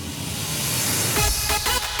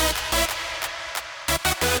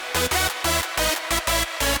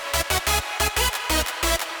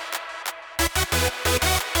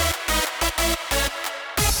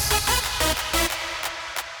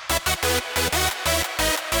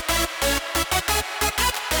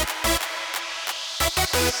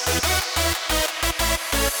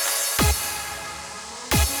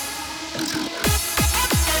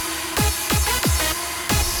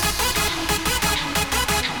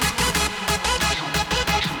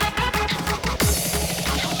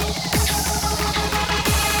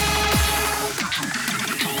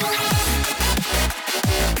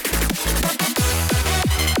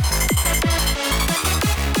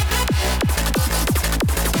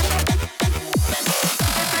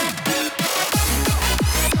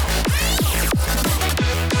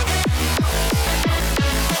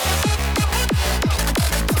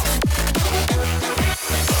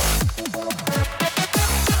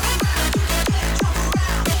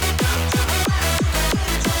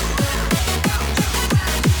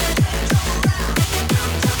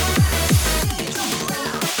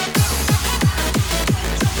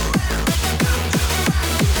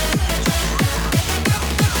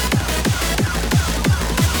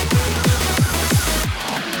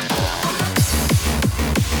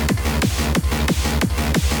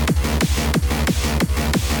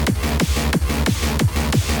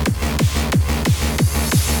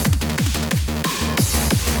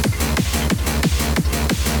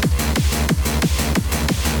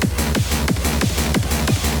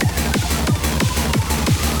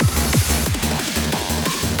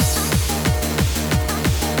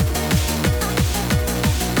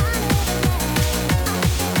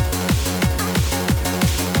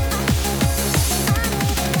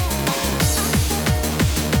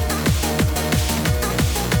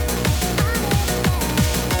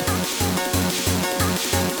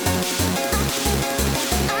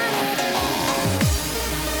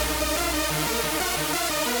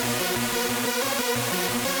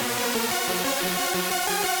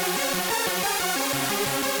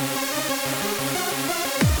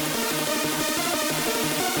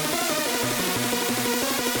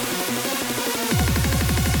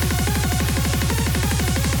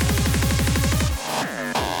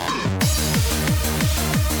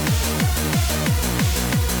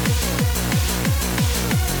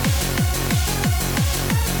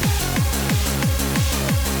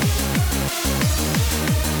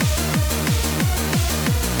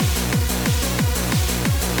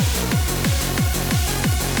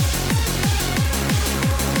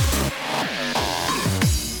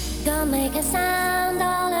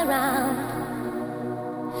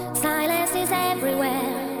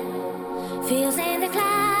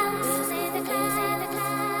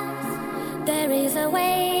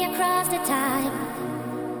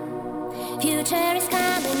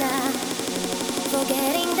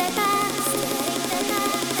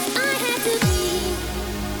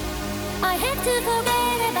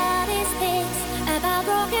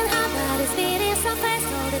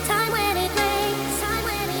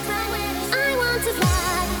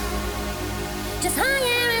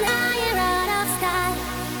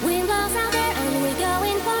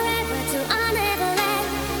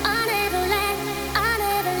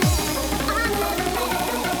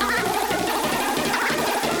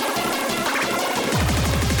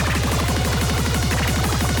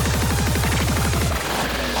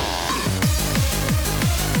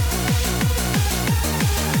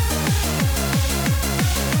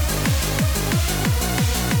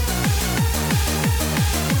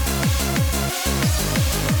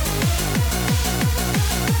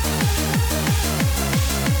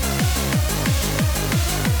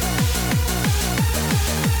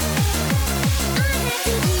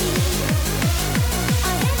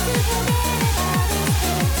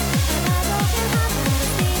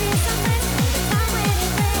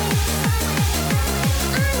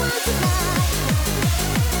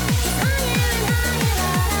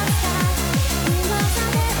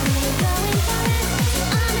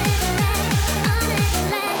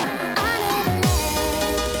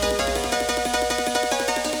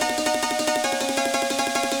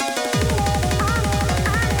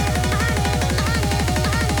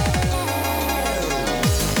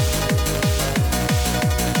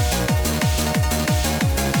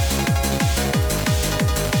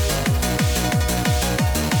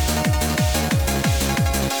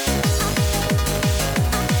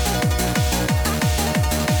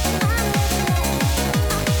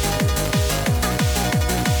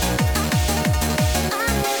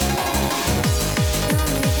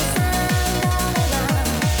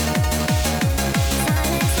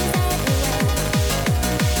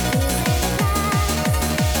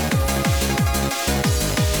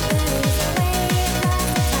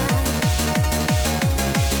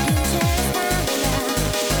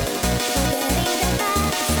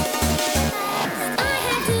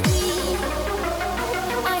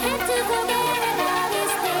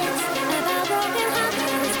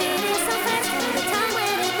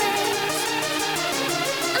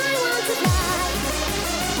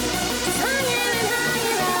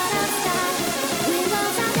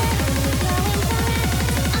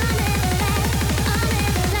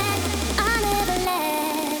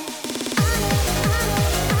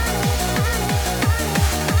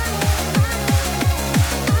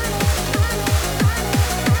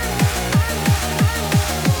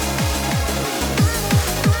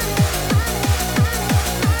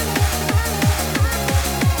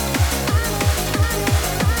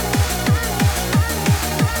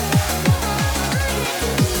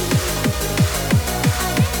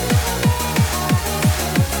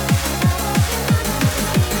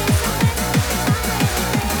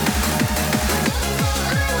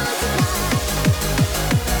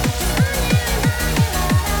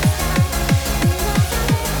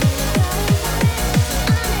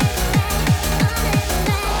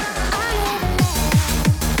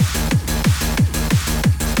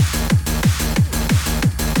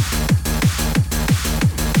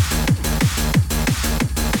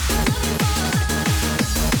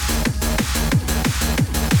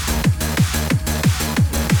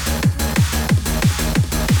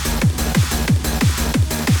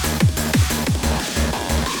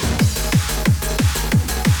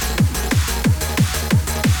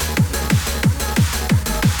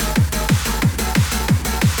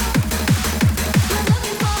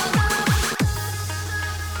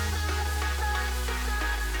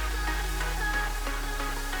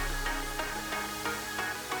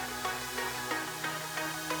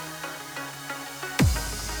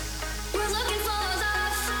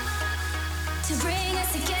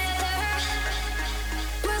 To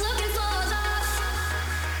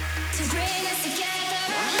bring us together.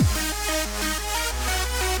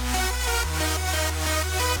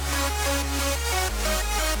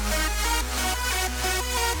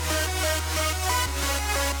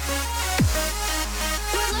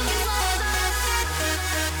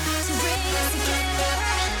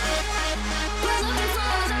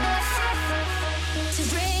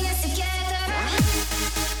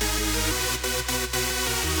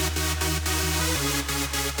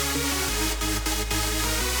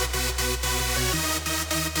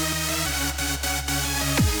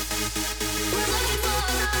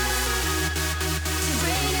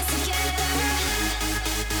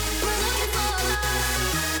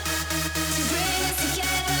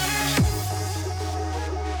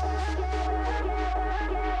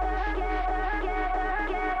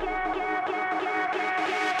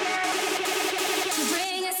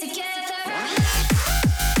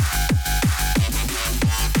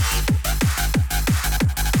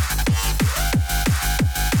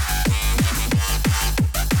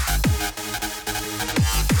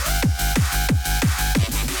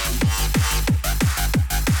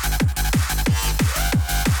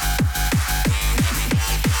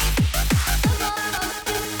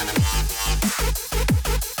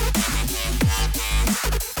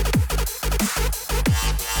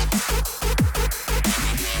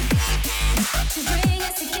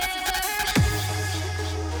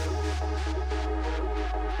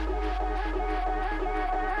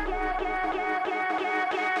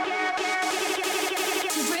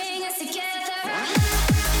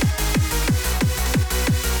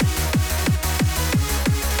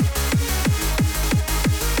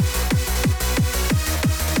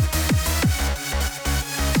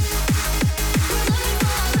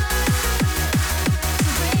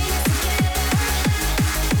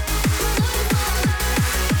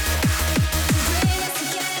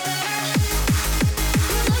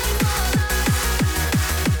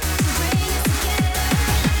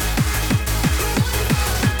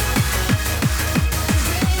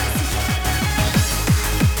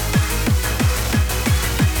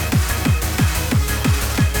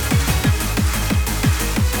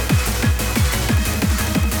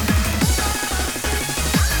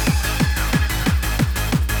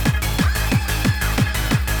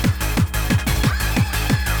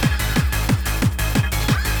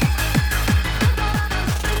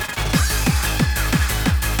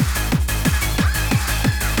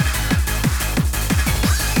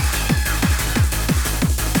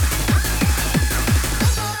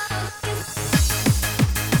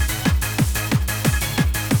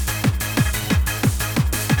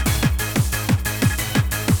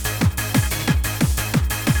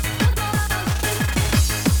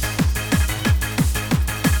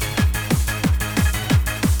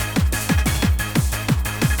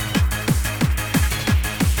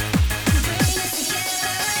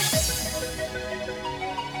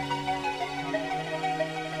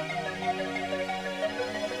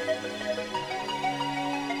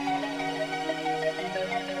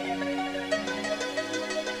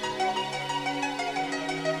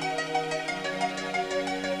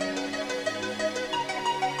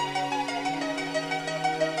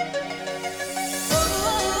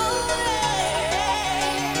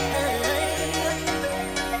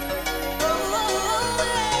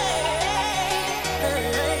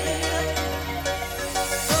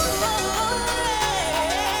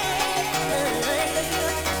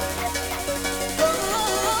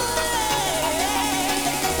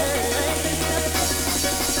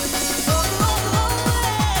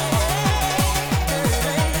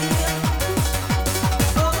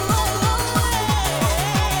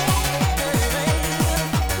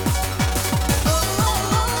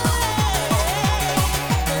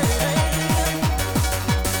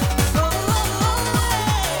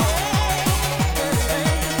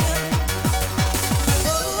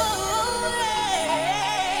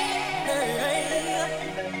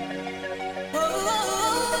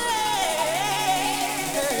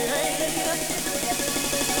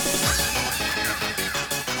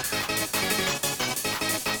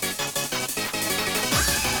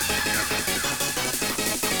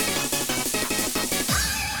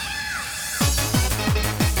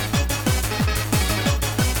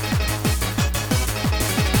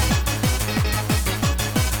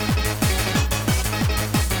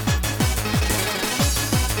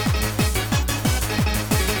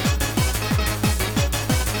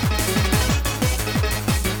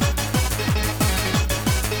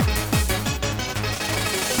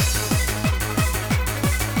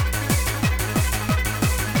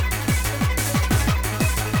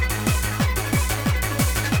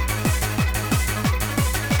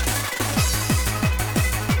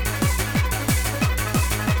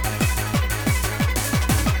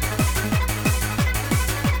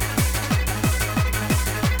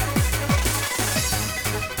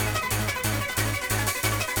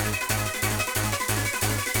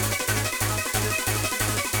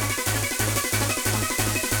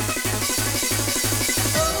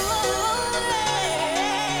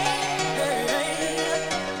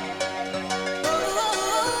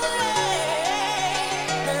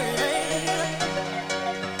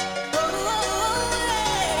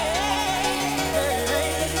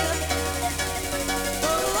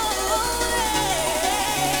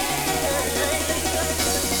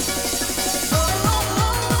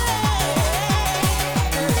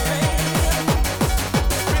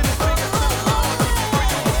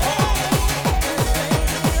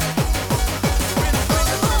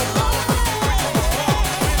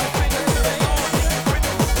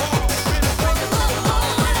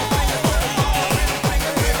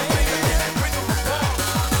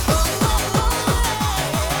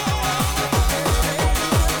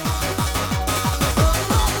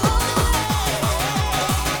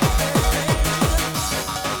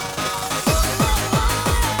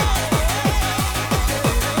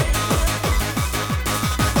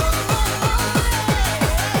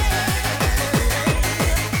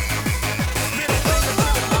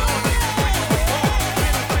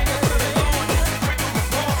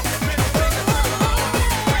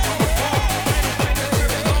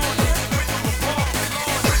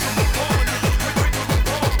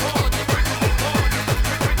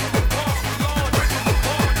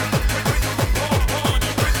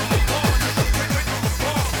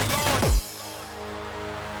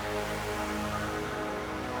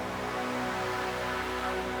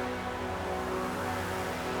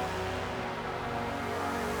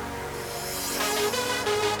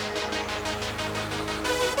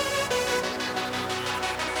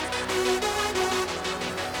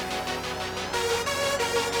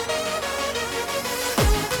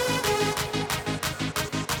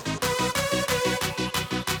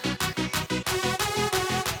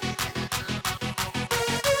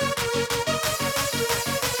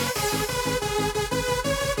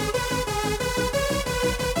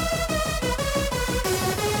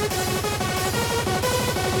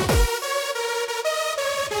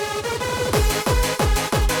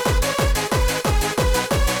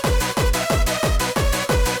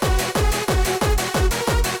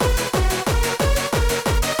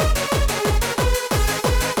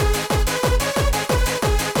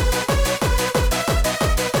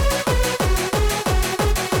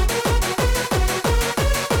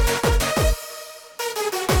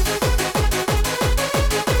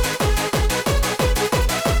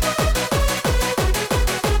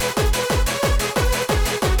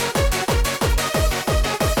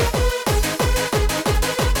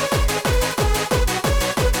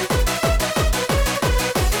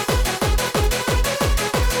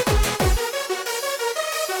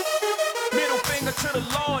 finger to the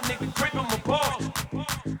law, nigga, grip him a ball.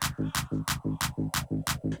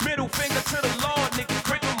 Middle finger to the law, nigga,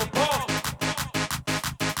 grip him a ball.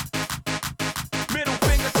 Middle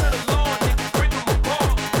finger to the law, nigga, grip him a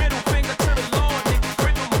ball. Middle finger to the law, nigga,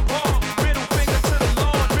 grip him a ball. Middle finger to the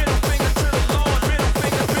law, middle finger to the law, middle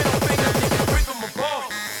finger, nigga, grip him a ball.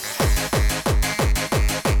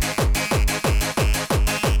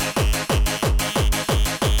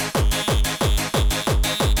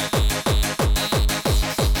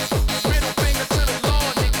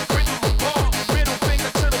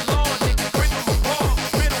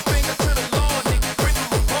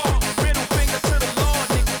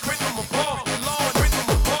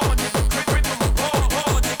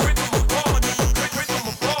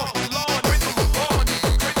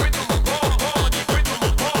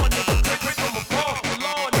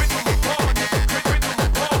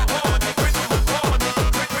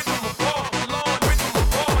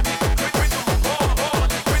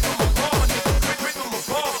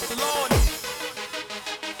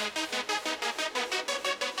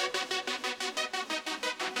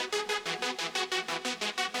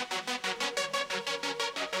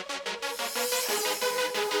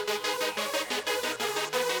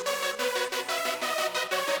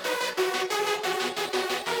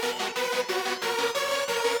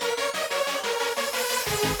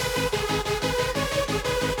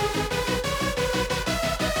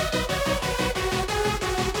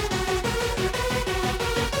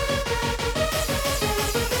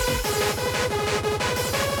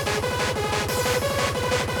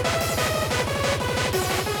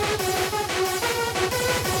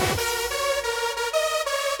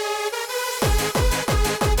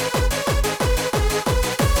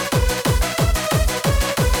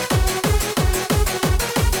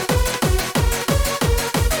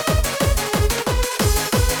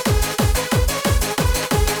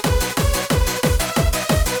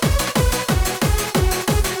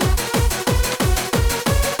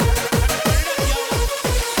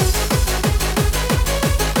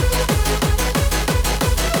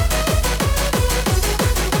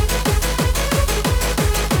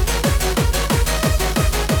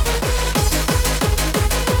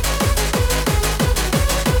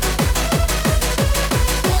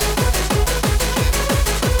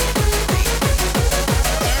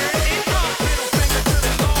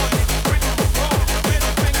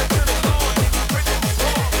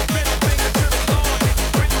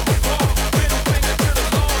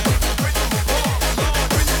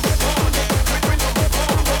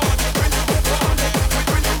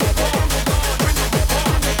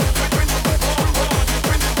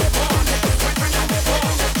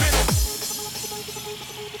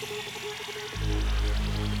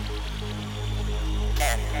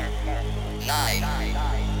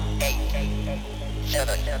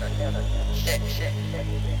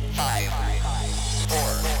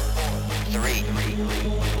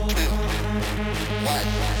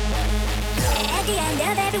 At the end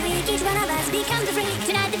of every week, each one of us becomes a freak.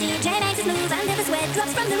 Tonight the DJ makes us move until the sweat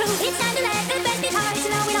drops from the roof. It's time to let the best beat hard, so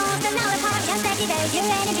know we don't stand out apart. Just activate your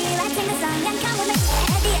energy, let's sing the song and come with me.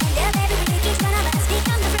 At the end of every week, each one of us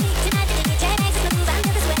becomes a freak. Tonight the DJ makes us move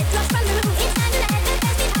until the sweat drops from the roof. It's time to let the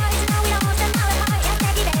best beat hard, so know we don't stand out apart. Just activate your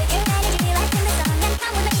energy, let's sing the song and come with me. The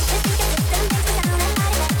speaker system makes the sound and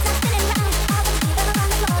body works are spinning round. All the people on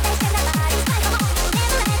the floor, they shake their bodies like a hawk.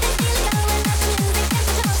 Never let the feeling go and let the music take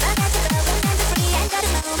control. Forget your problems and be free and go to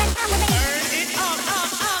home and come with me. Turn it up,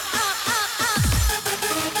 up, up, up, up, up.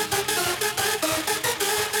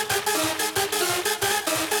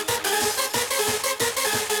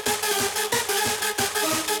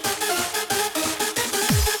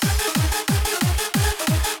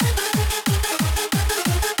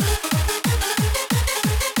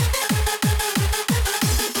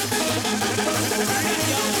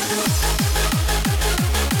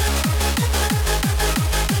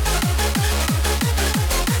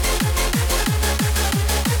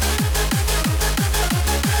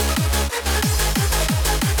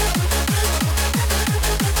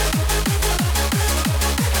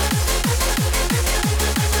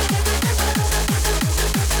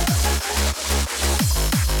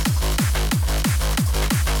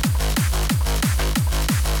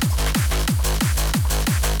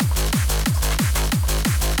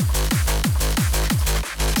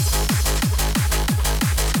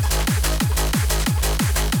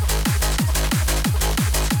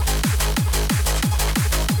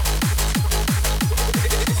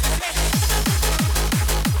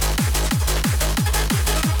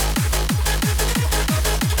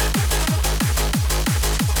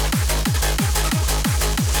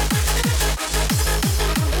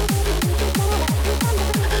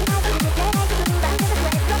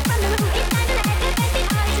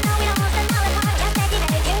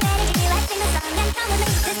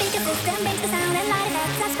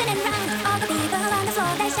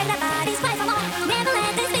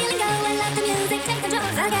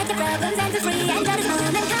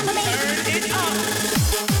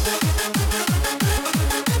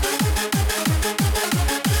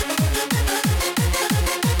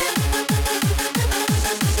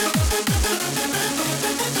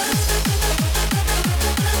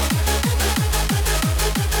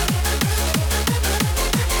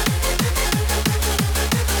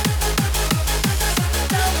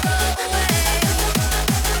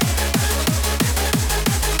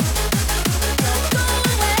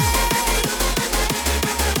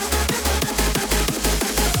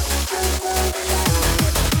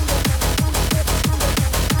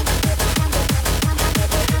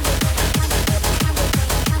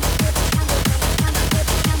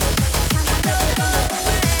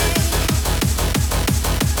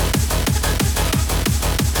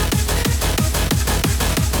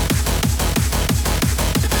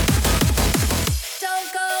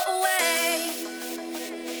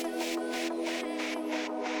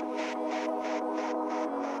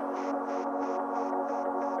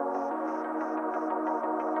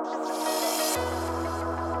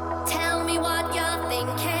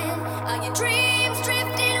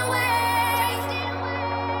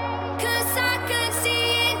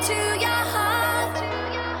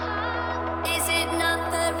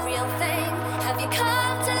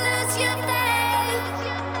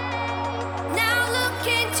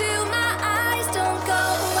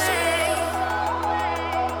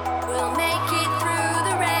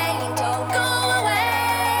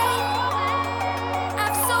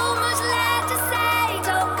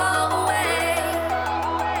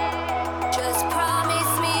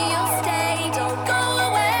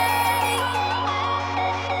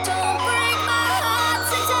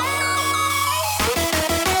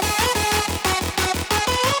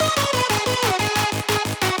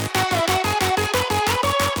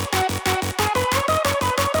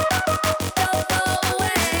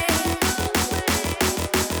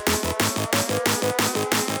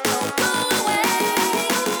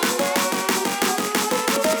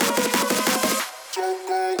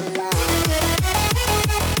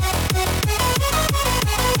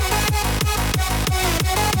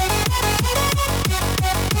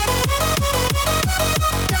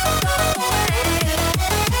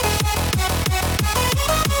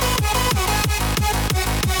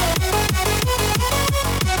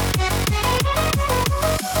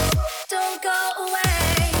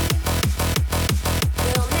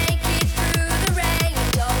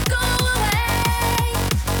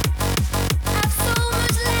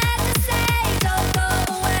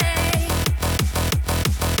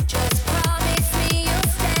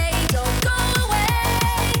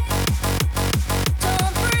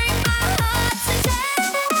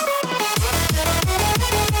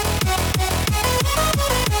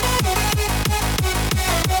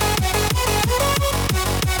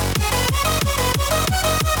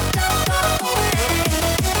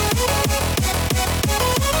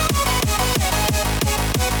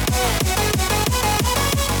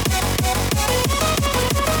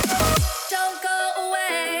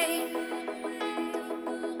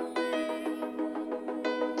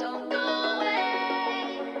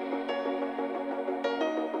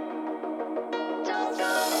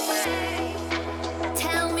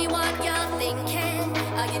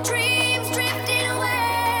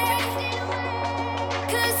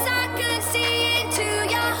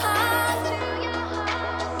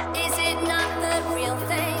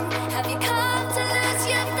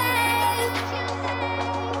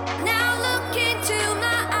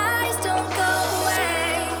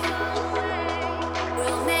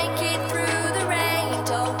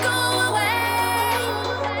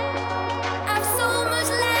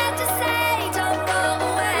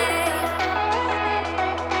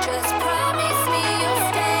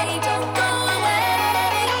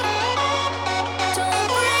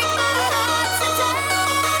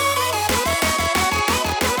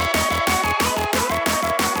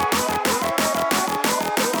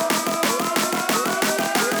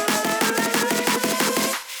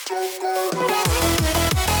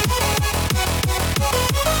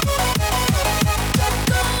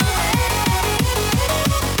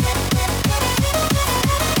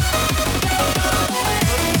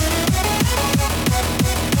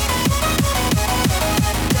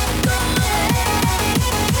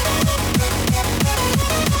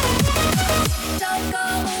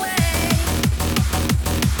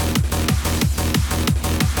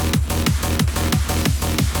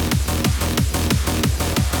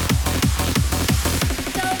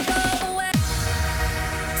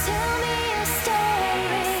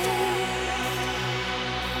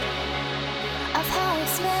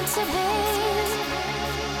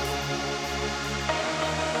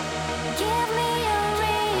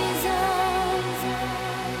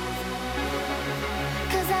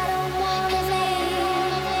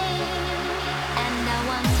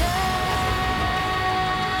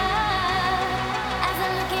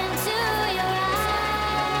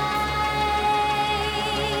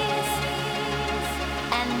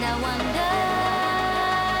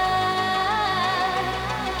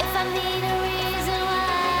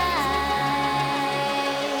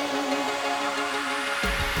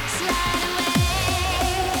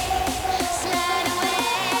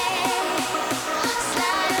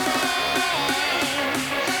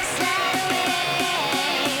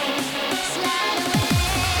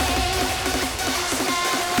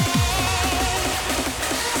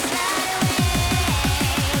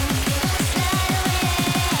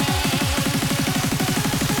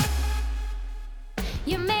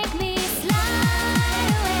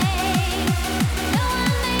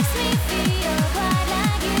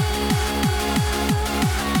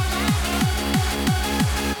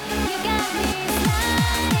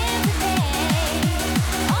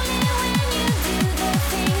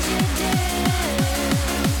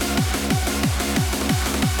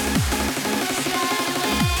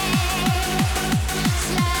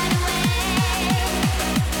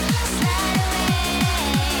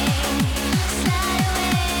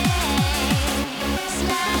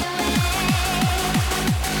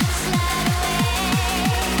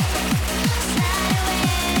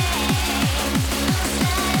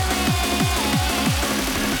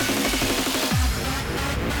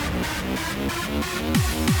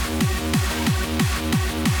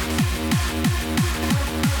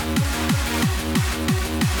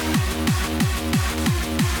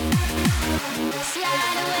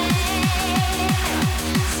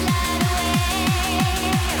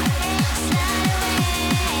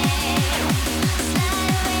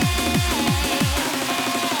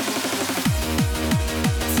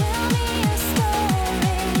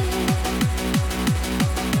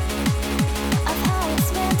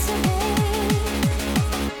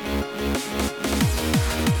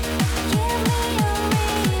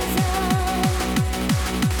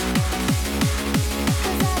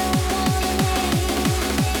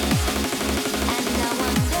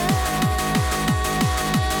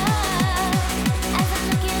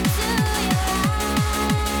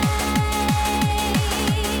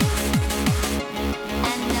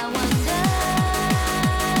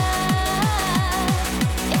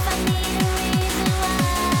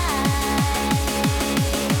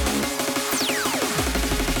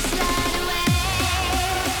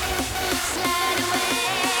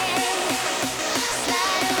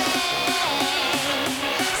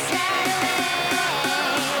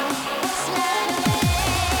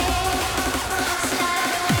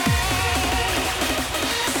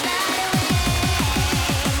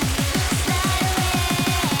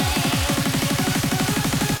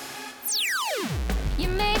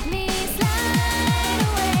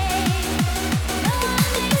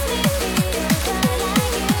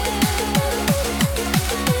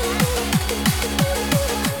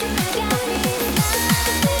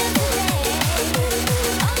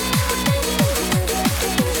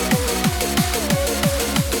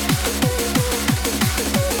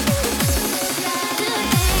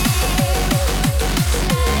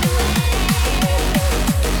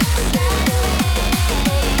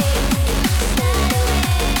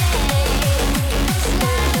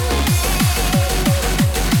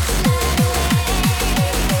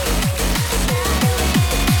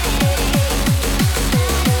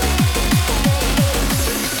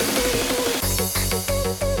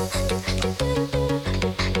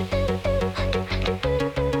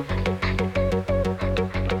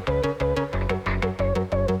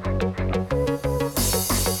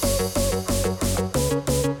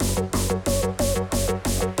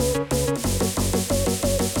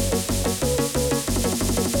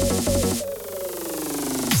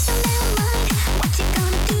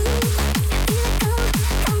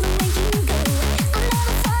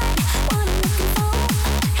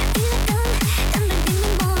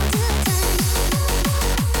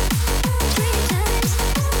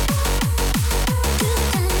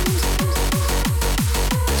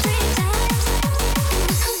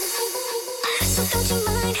 So don't you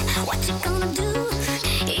mind what you gonna do?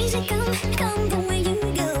 Easy come, come the way you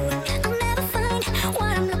go. I'll never find what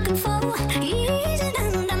I'm looking for. Easy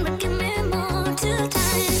done, done, but give me more. 2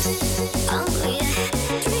 times, oh yeah,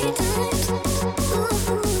 3 times. Ooh,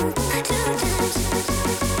 2 times,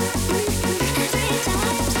 3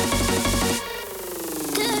 times,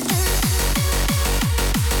 2 times.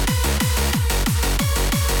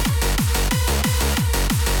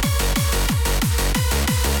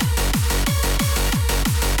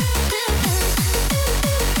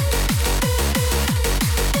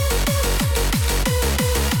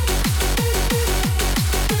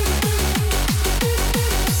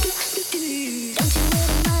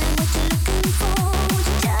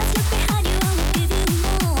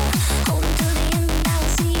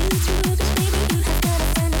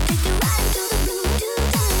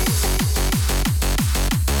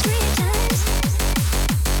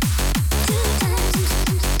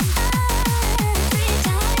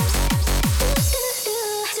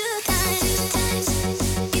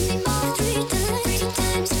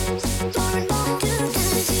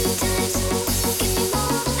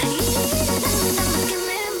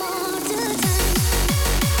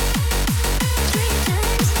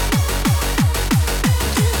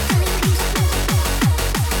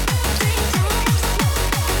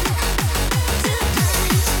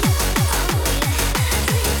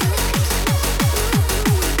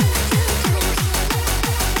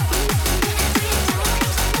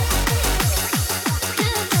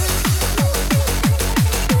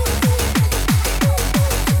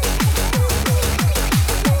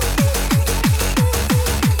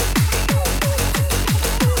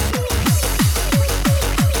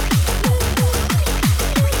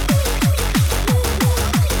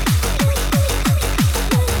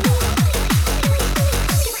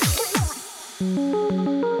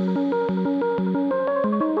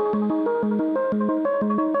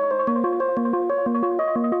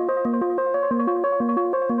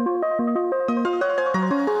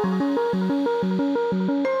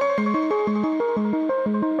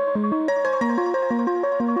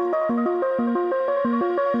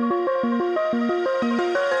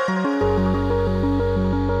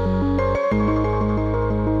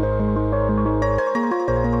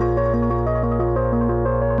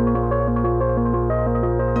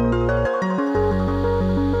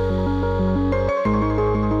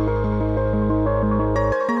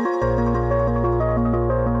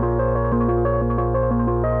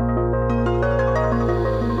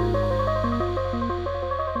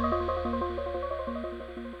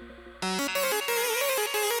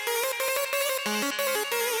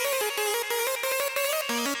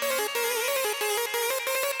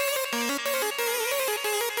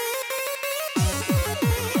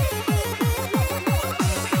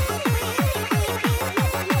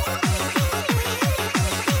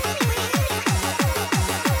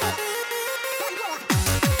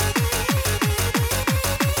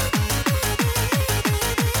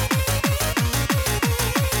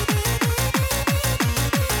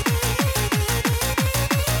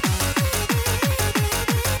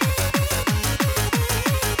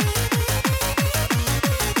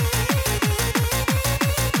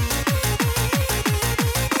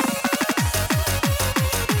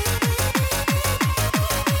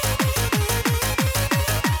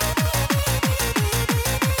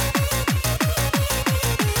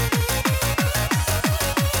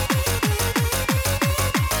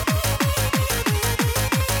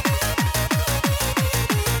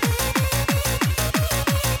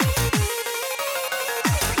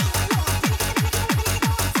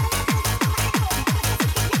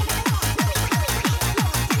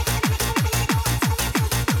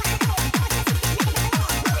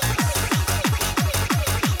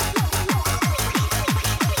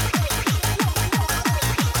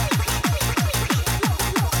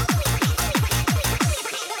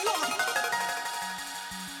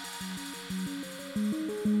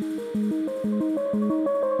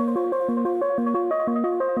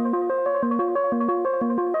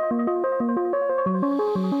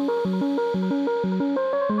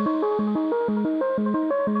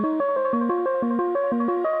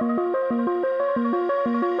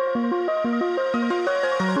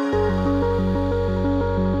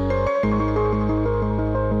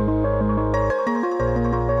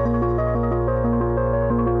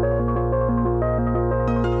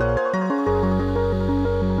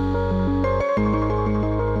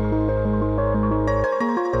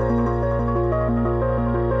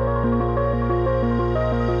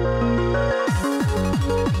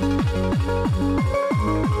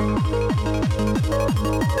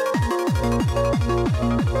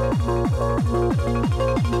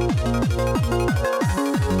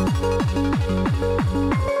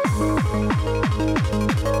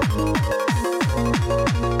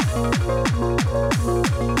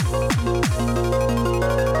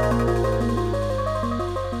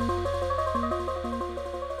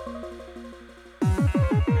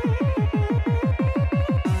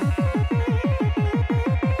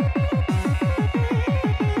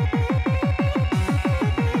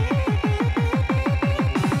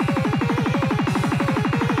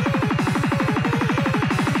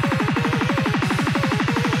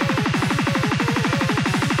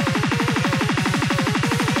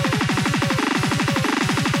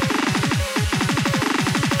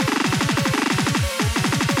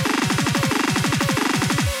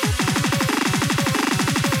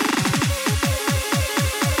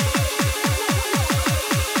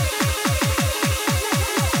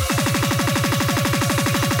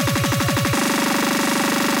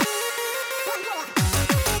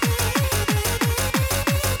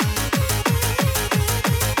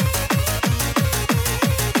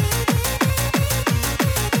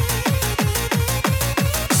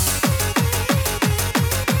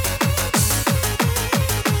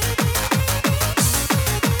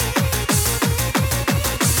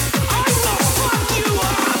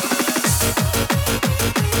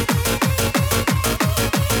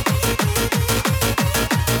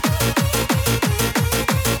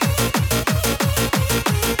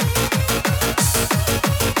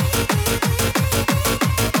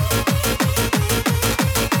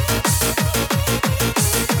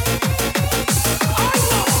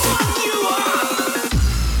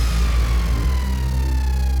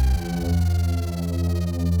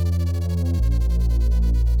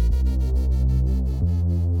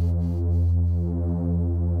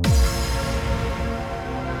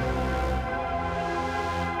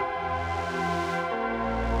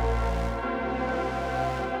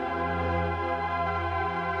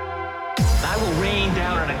 will rain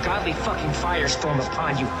down an ungodly fucking firestorm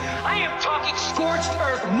upon you. I am talking scorched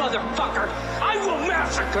earth, motherfucker. I will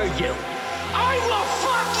massacre you. I will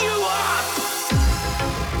fuck you up!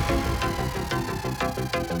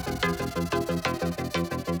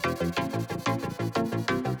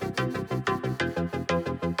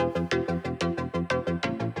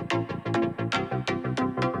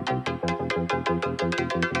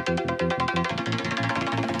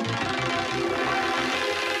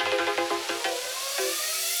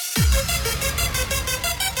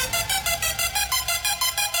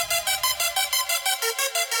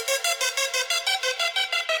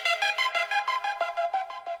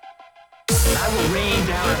 I will rain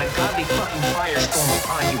down an ungodly fucking firestorm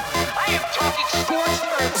upon you. I am talking scorched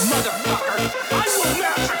earth, motherfucker. I will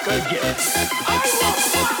massacre you. I will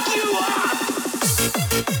fuck you up!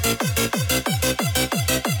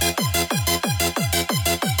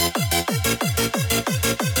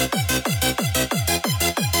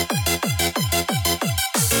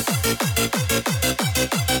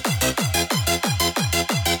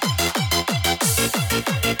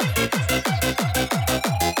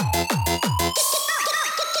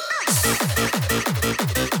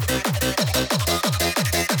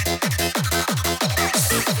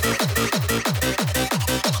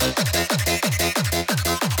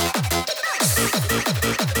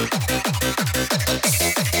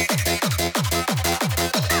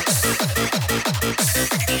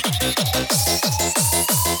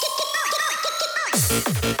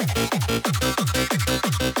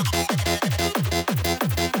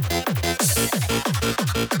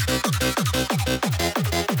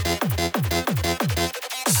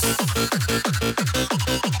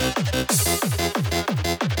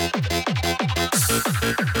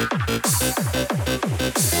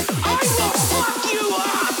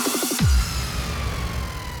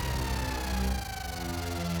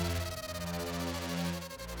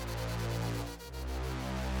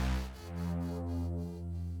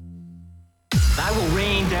 I will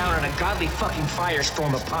rain down an ungodly fucking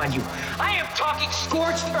firestorm upon you. I am talking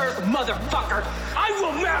scorched earth, motherfucker. I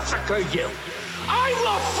will massacre you. I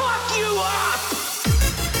will fuck you up!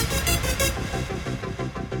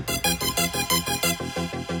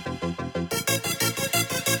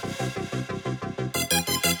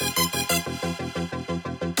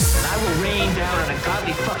 I will rain down an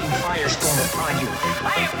ungodly fucking firestorm upon you.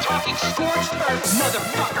 I am talking scorched earth,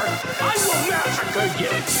 motherfucker. I will massacre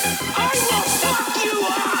you. I will fuck you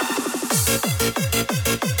up!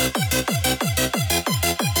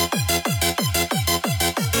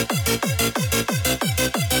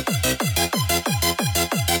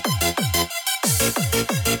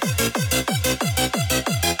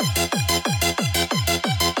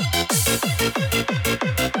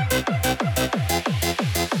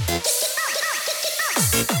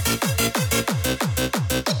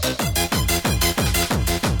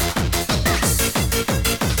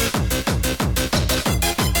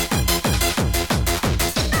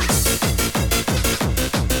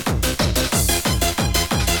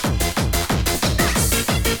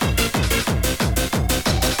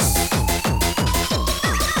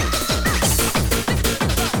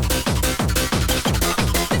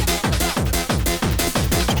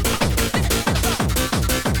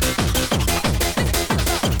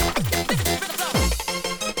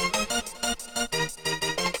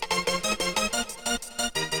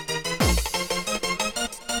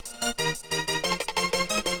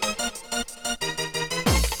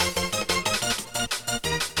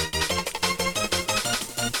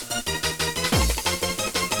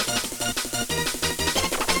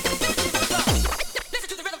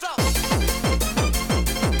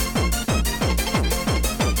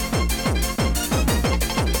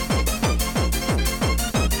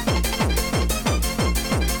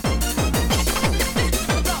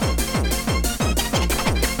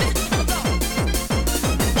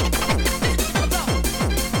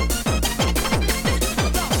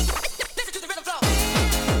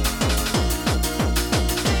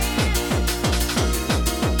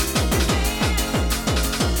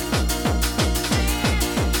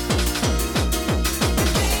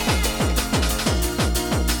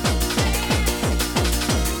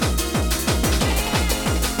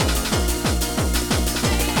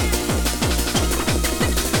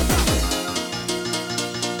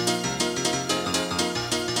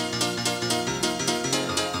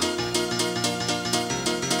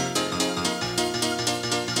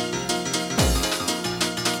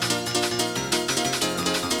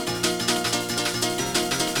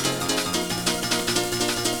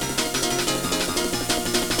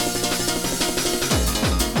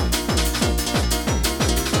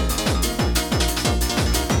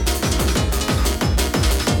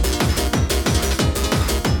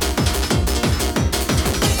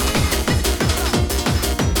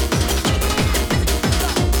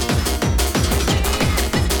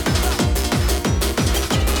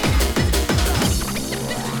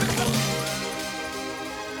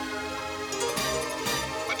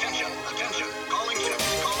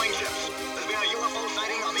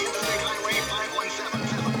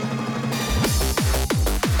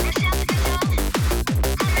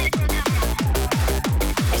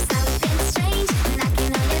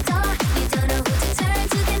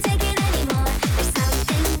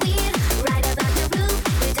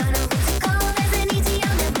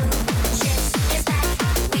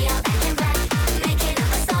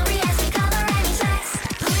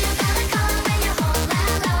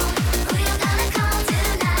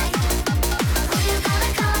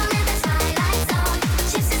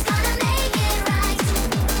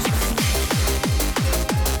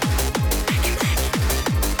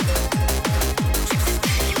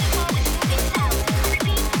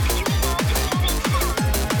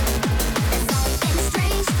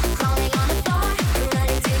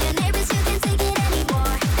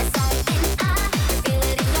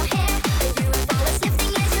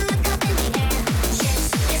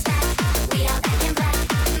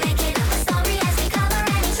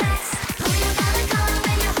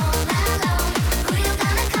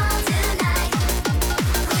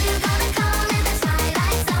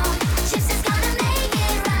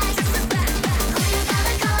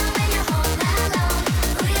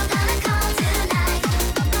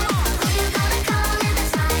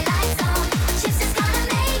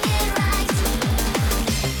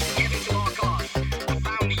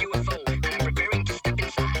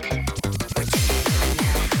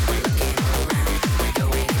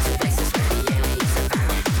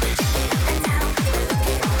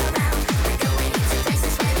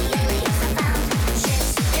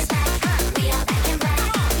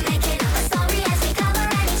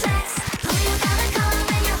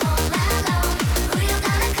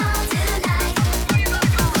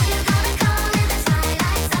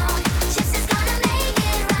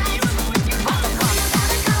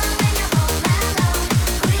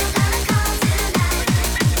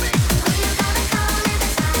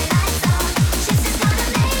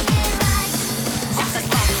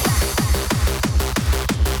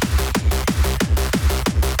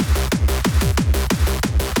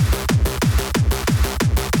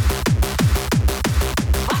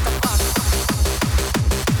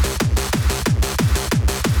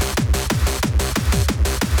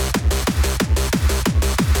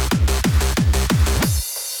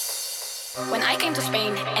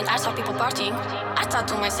 partying, I thought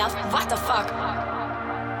to myself, what the fuck?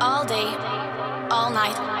 All day, all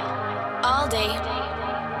night, all day.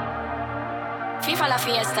 FIFA la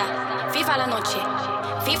fiesta, FIFA la noche,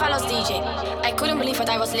 FIFA los DJ. I couldn't believe what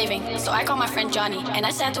I was living, so I called my friend Johnny and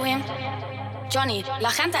I said to him, Johnny, la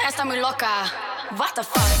gente está muy loca. What the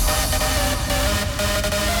fuck?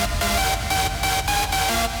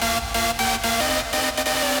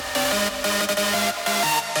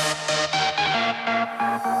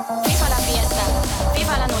 FIFA la fiesta,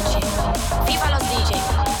 FIFA la noche, FIFA los DJ.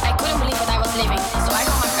 I couldn't believe what I was living, so I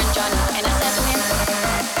called my friend Johnny and I said to him,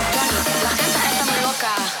 Johnny, la gente está muy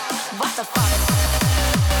loca. What the fuck?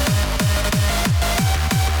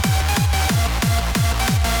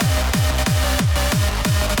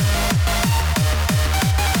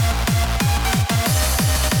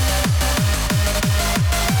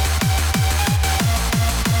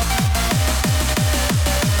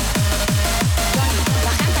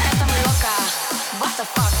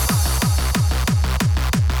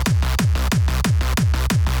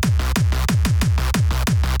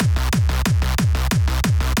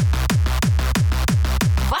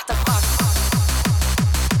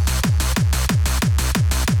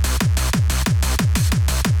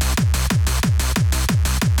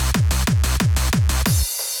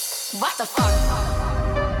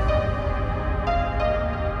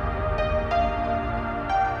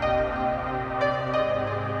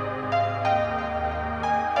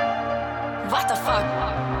 What the fuck?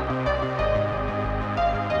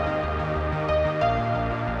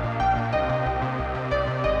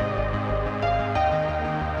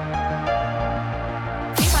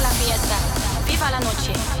 FIFA la fiesta, FIFA la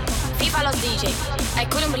noche, FIFA los DJ. I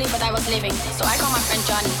couldn't believe what I was living, so I called my friend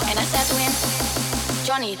Johnny and I said to him,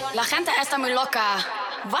 Johnny, la gente está muy loca.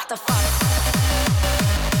 What the fuck?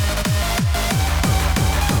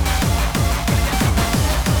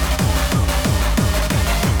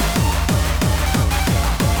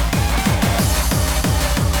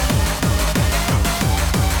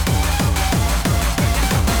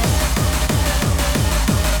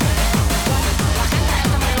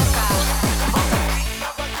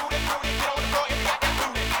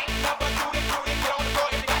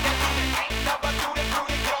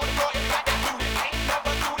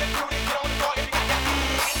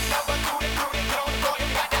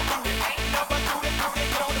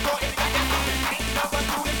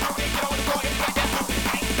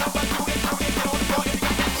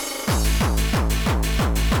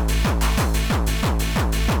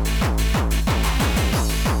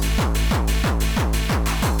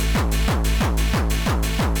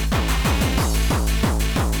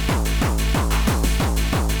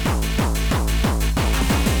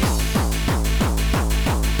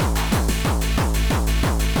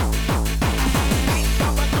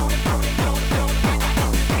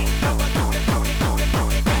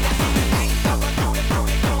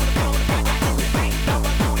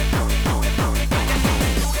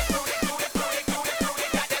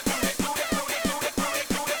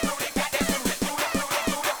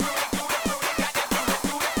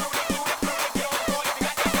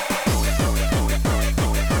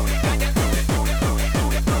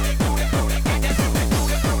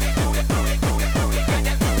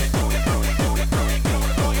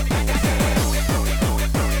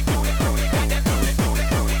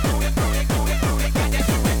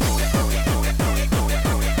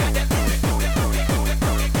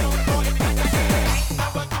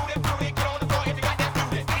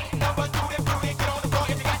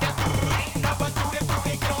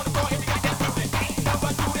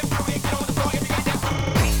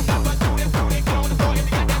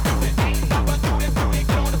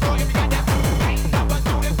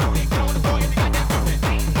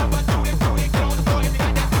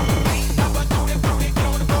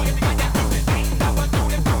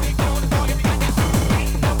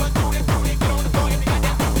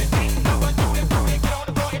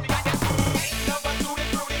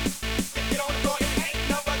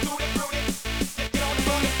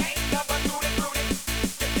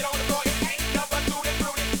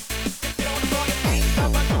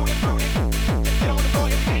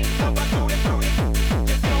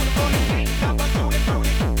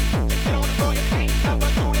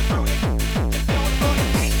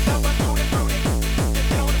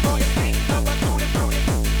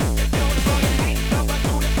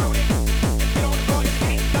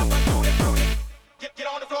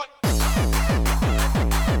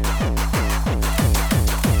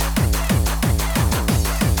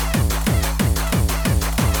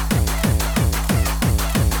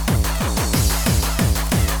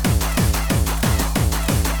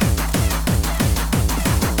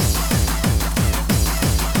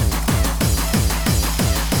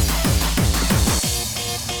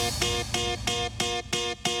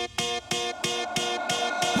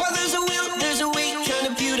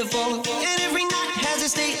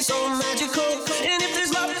 so magical. And if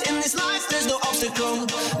there's love in this life, there's no obstacle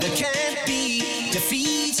that can't be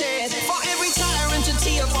defeated. For every tyrant, a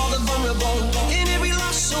tear for the vulnerable. In every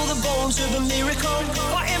loss, so the bones of a miracle.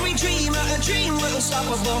 For every dreamer, a dream we're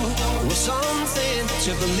unstoppable. With something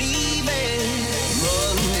to believe in.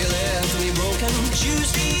 Monday left me broken.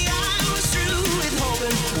 Tuesday I was through with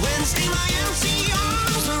hoping. Wednesday my empty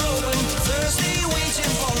arms were open. Thursday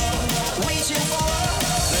waiting for love, waiting for love.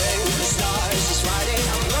 Thank the stars, it's Friday.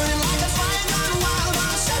 I'm burning like a fire gone wild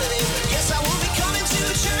on Saturday. Yes, I will be coming to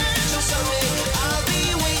church on Sunday. I'll be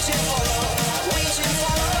waiting for love, waiting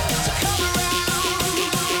for love to come around.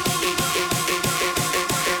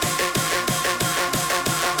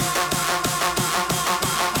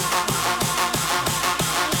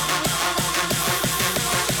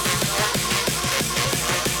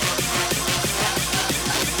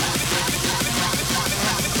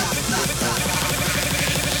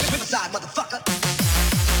 Motherfucker.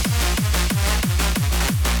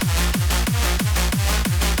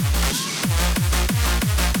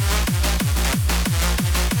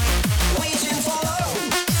 Waiting for love.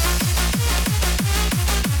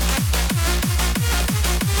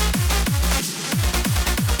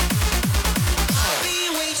 I'll be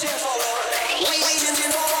waiting for love.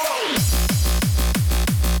 Waiting for love.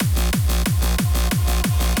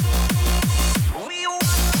 We want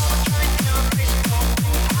all the kind of unreasonable.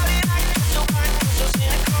 How did I get so blind, so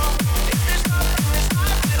cynical? If there's nothing, there's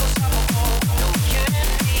not philosophical. No, we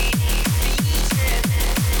can't be defeated.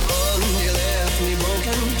 Monday left me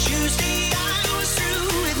broken. Tuesday I was through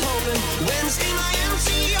with hoping. Wednesday my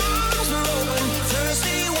empty arms were open.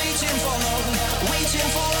 Thursday waiting for love, waiting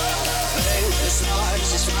for love. Thank the stars,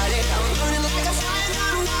 it's Friday. I'm burning like a fire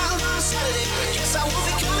gone wild on Saturday. Guess I will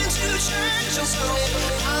be coming to church on Sunday.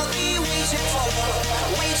 I'll be waiting for love,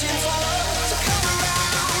 waiting for love to come around.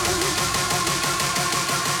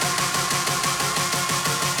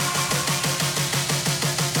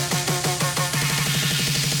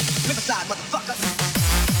 Riverside, motherfucker.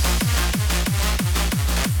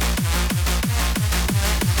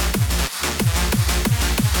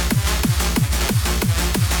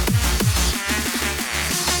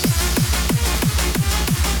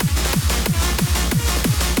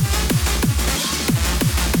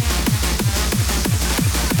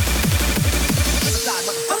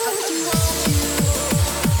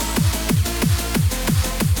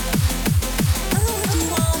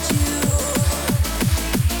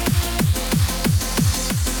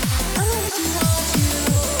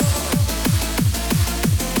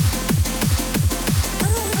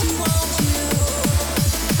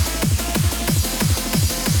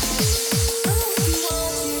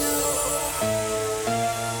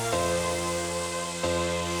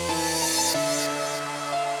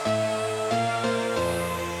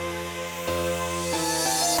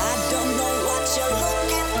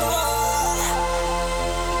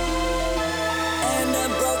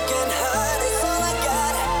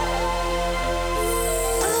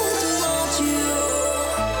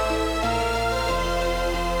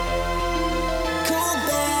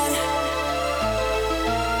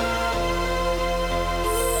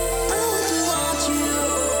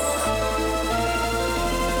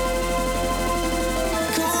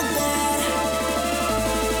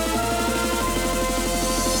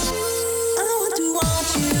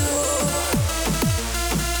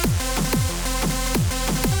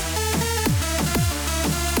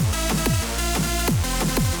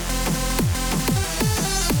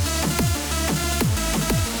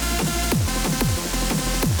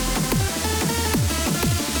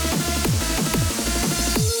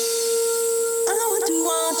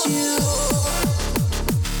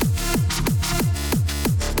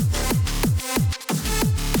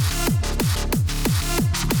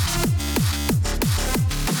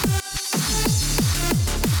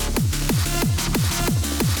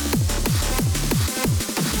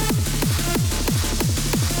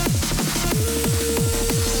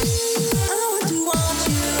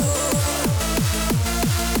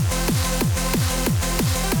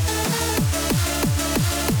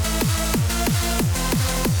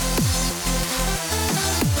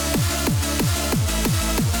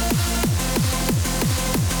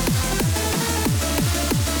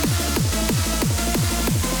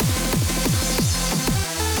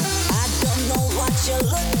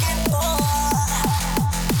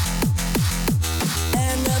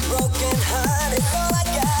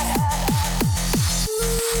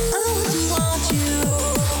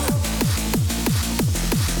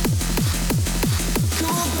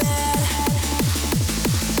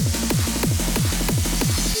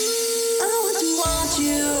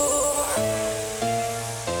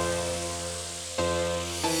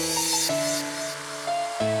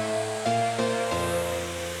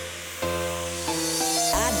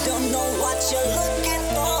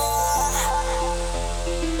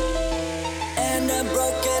 a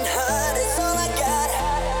broken heart is all I got.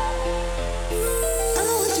 I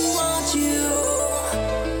want to want you.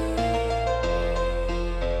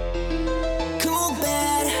 Cool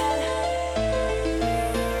bad.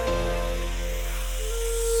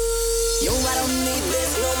 Yo, I don't need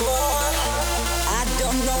this no more. I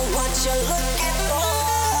don't know what you're looking for.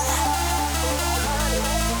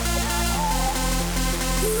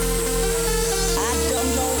 I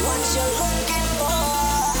don't know what you're looking for.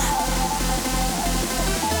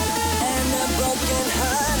 And a broken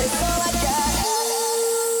heart is all I got.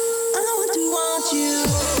 I want to want you.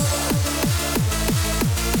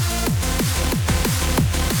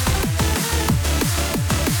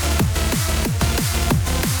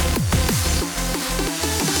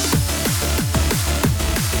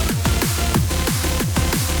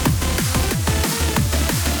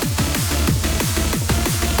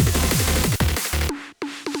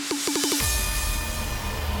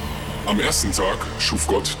 Am ersten Tag schuf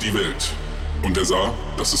Gott die Welt, und er sah,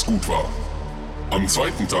 dass es gut war. Am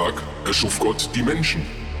zweiten Tag erschuf Gott die Menschen,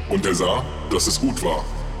 und er sah, dass es gut war.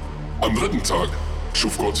 Am dritten Tag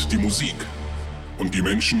schuf Gott die Musik, und die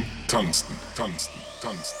Menschen tanzten, tanzten,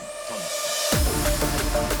 tanzten, tanzten.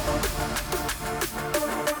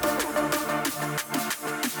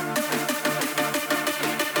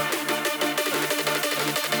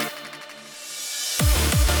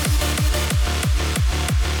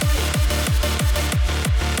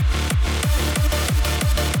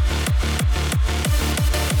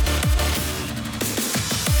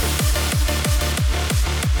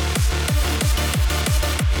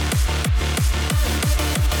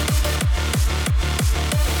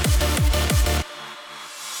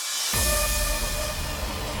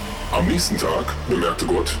 Am nächsten Tag bemerkte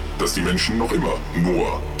Gott, dass die Menschen noch immer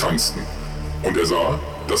nur tanzten. Und er sah,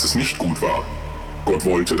 dass es nicht gut war. Gott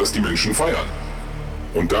wollte, dass die Menschen feiern.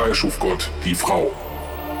 Und da erschuf Gott die Frau.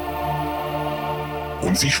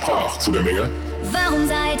 Und sie sprach zu der Menge: Warum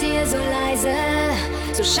seid ihr so leise?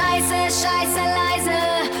 So scheiße, scheiße leise.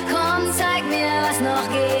 Komm, zeig mir, was noch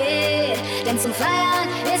geht. Denn zum Feiern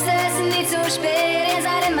ist es nie zu spät. Ihr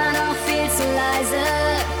seid immer noch viel zu leise.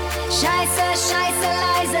 Scheiße, scheiße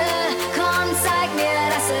leise. Komm, zeig mir,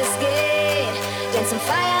 dass es geht. Denn zum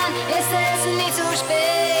Feiern ist es nie zu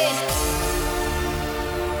spät.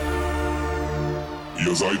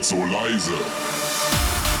 Ihr seid so leise.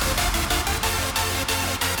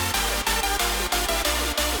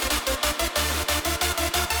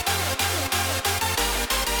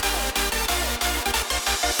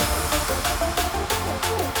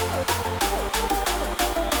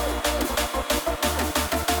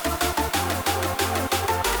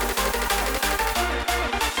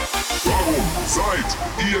 Warum seid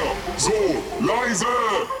ihr so leise?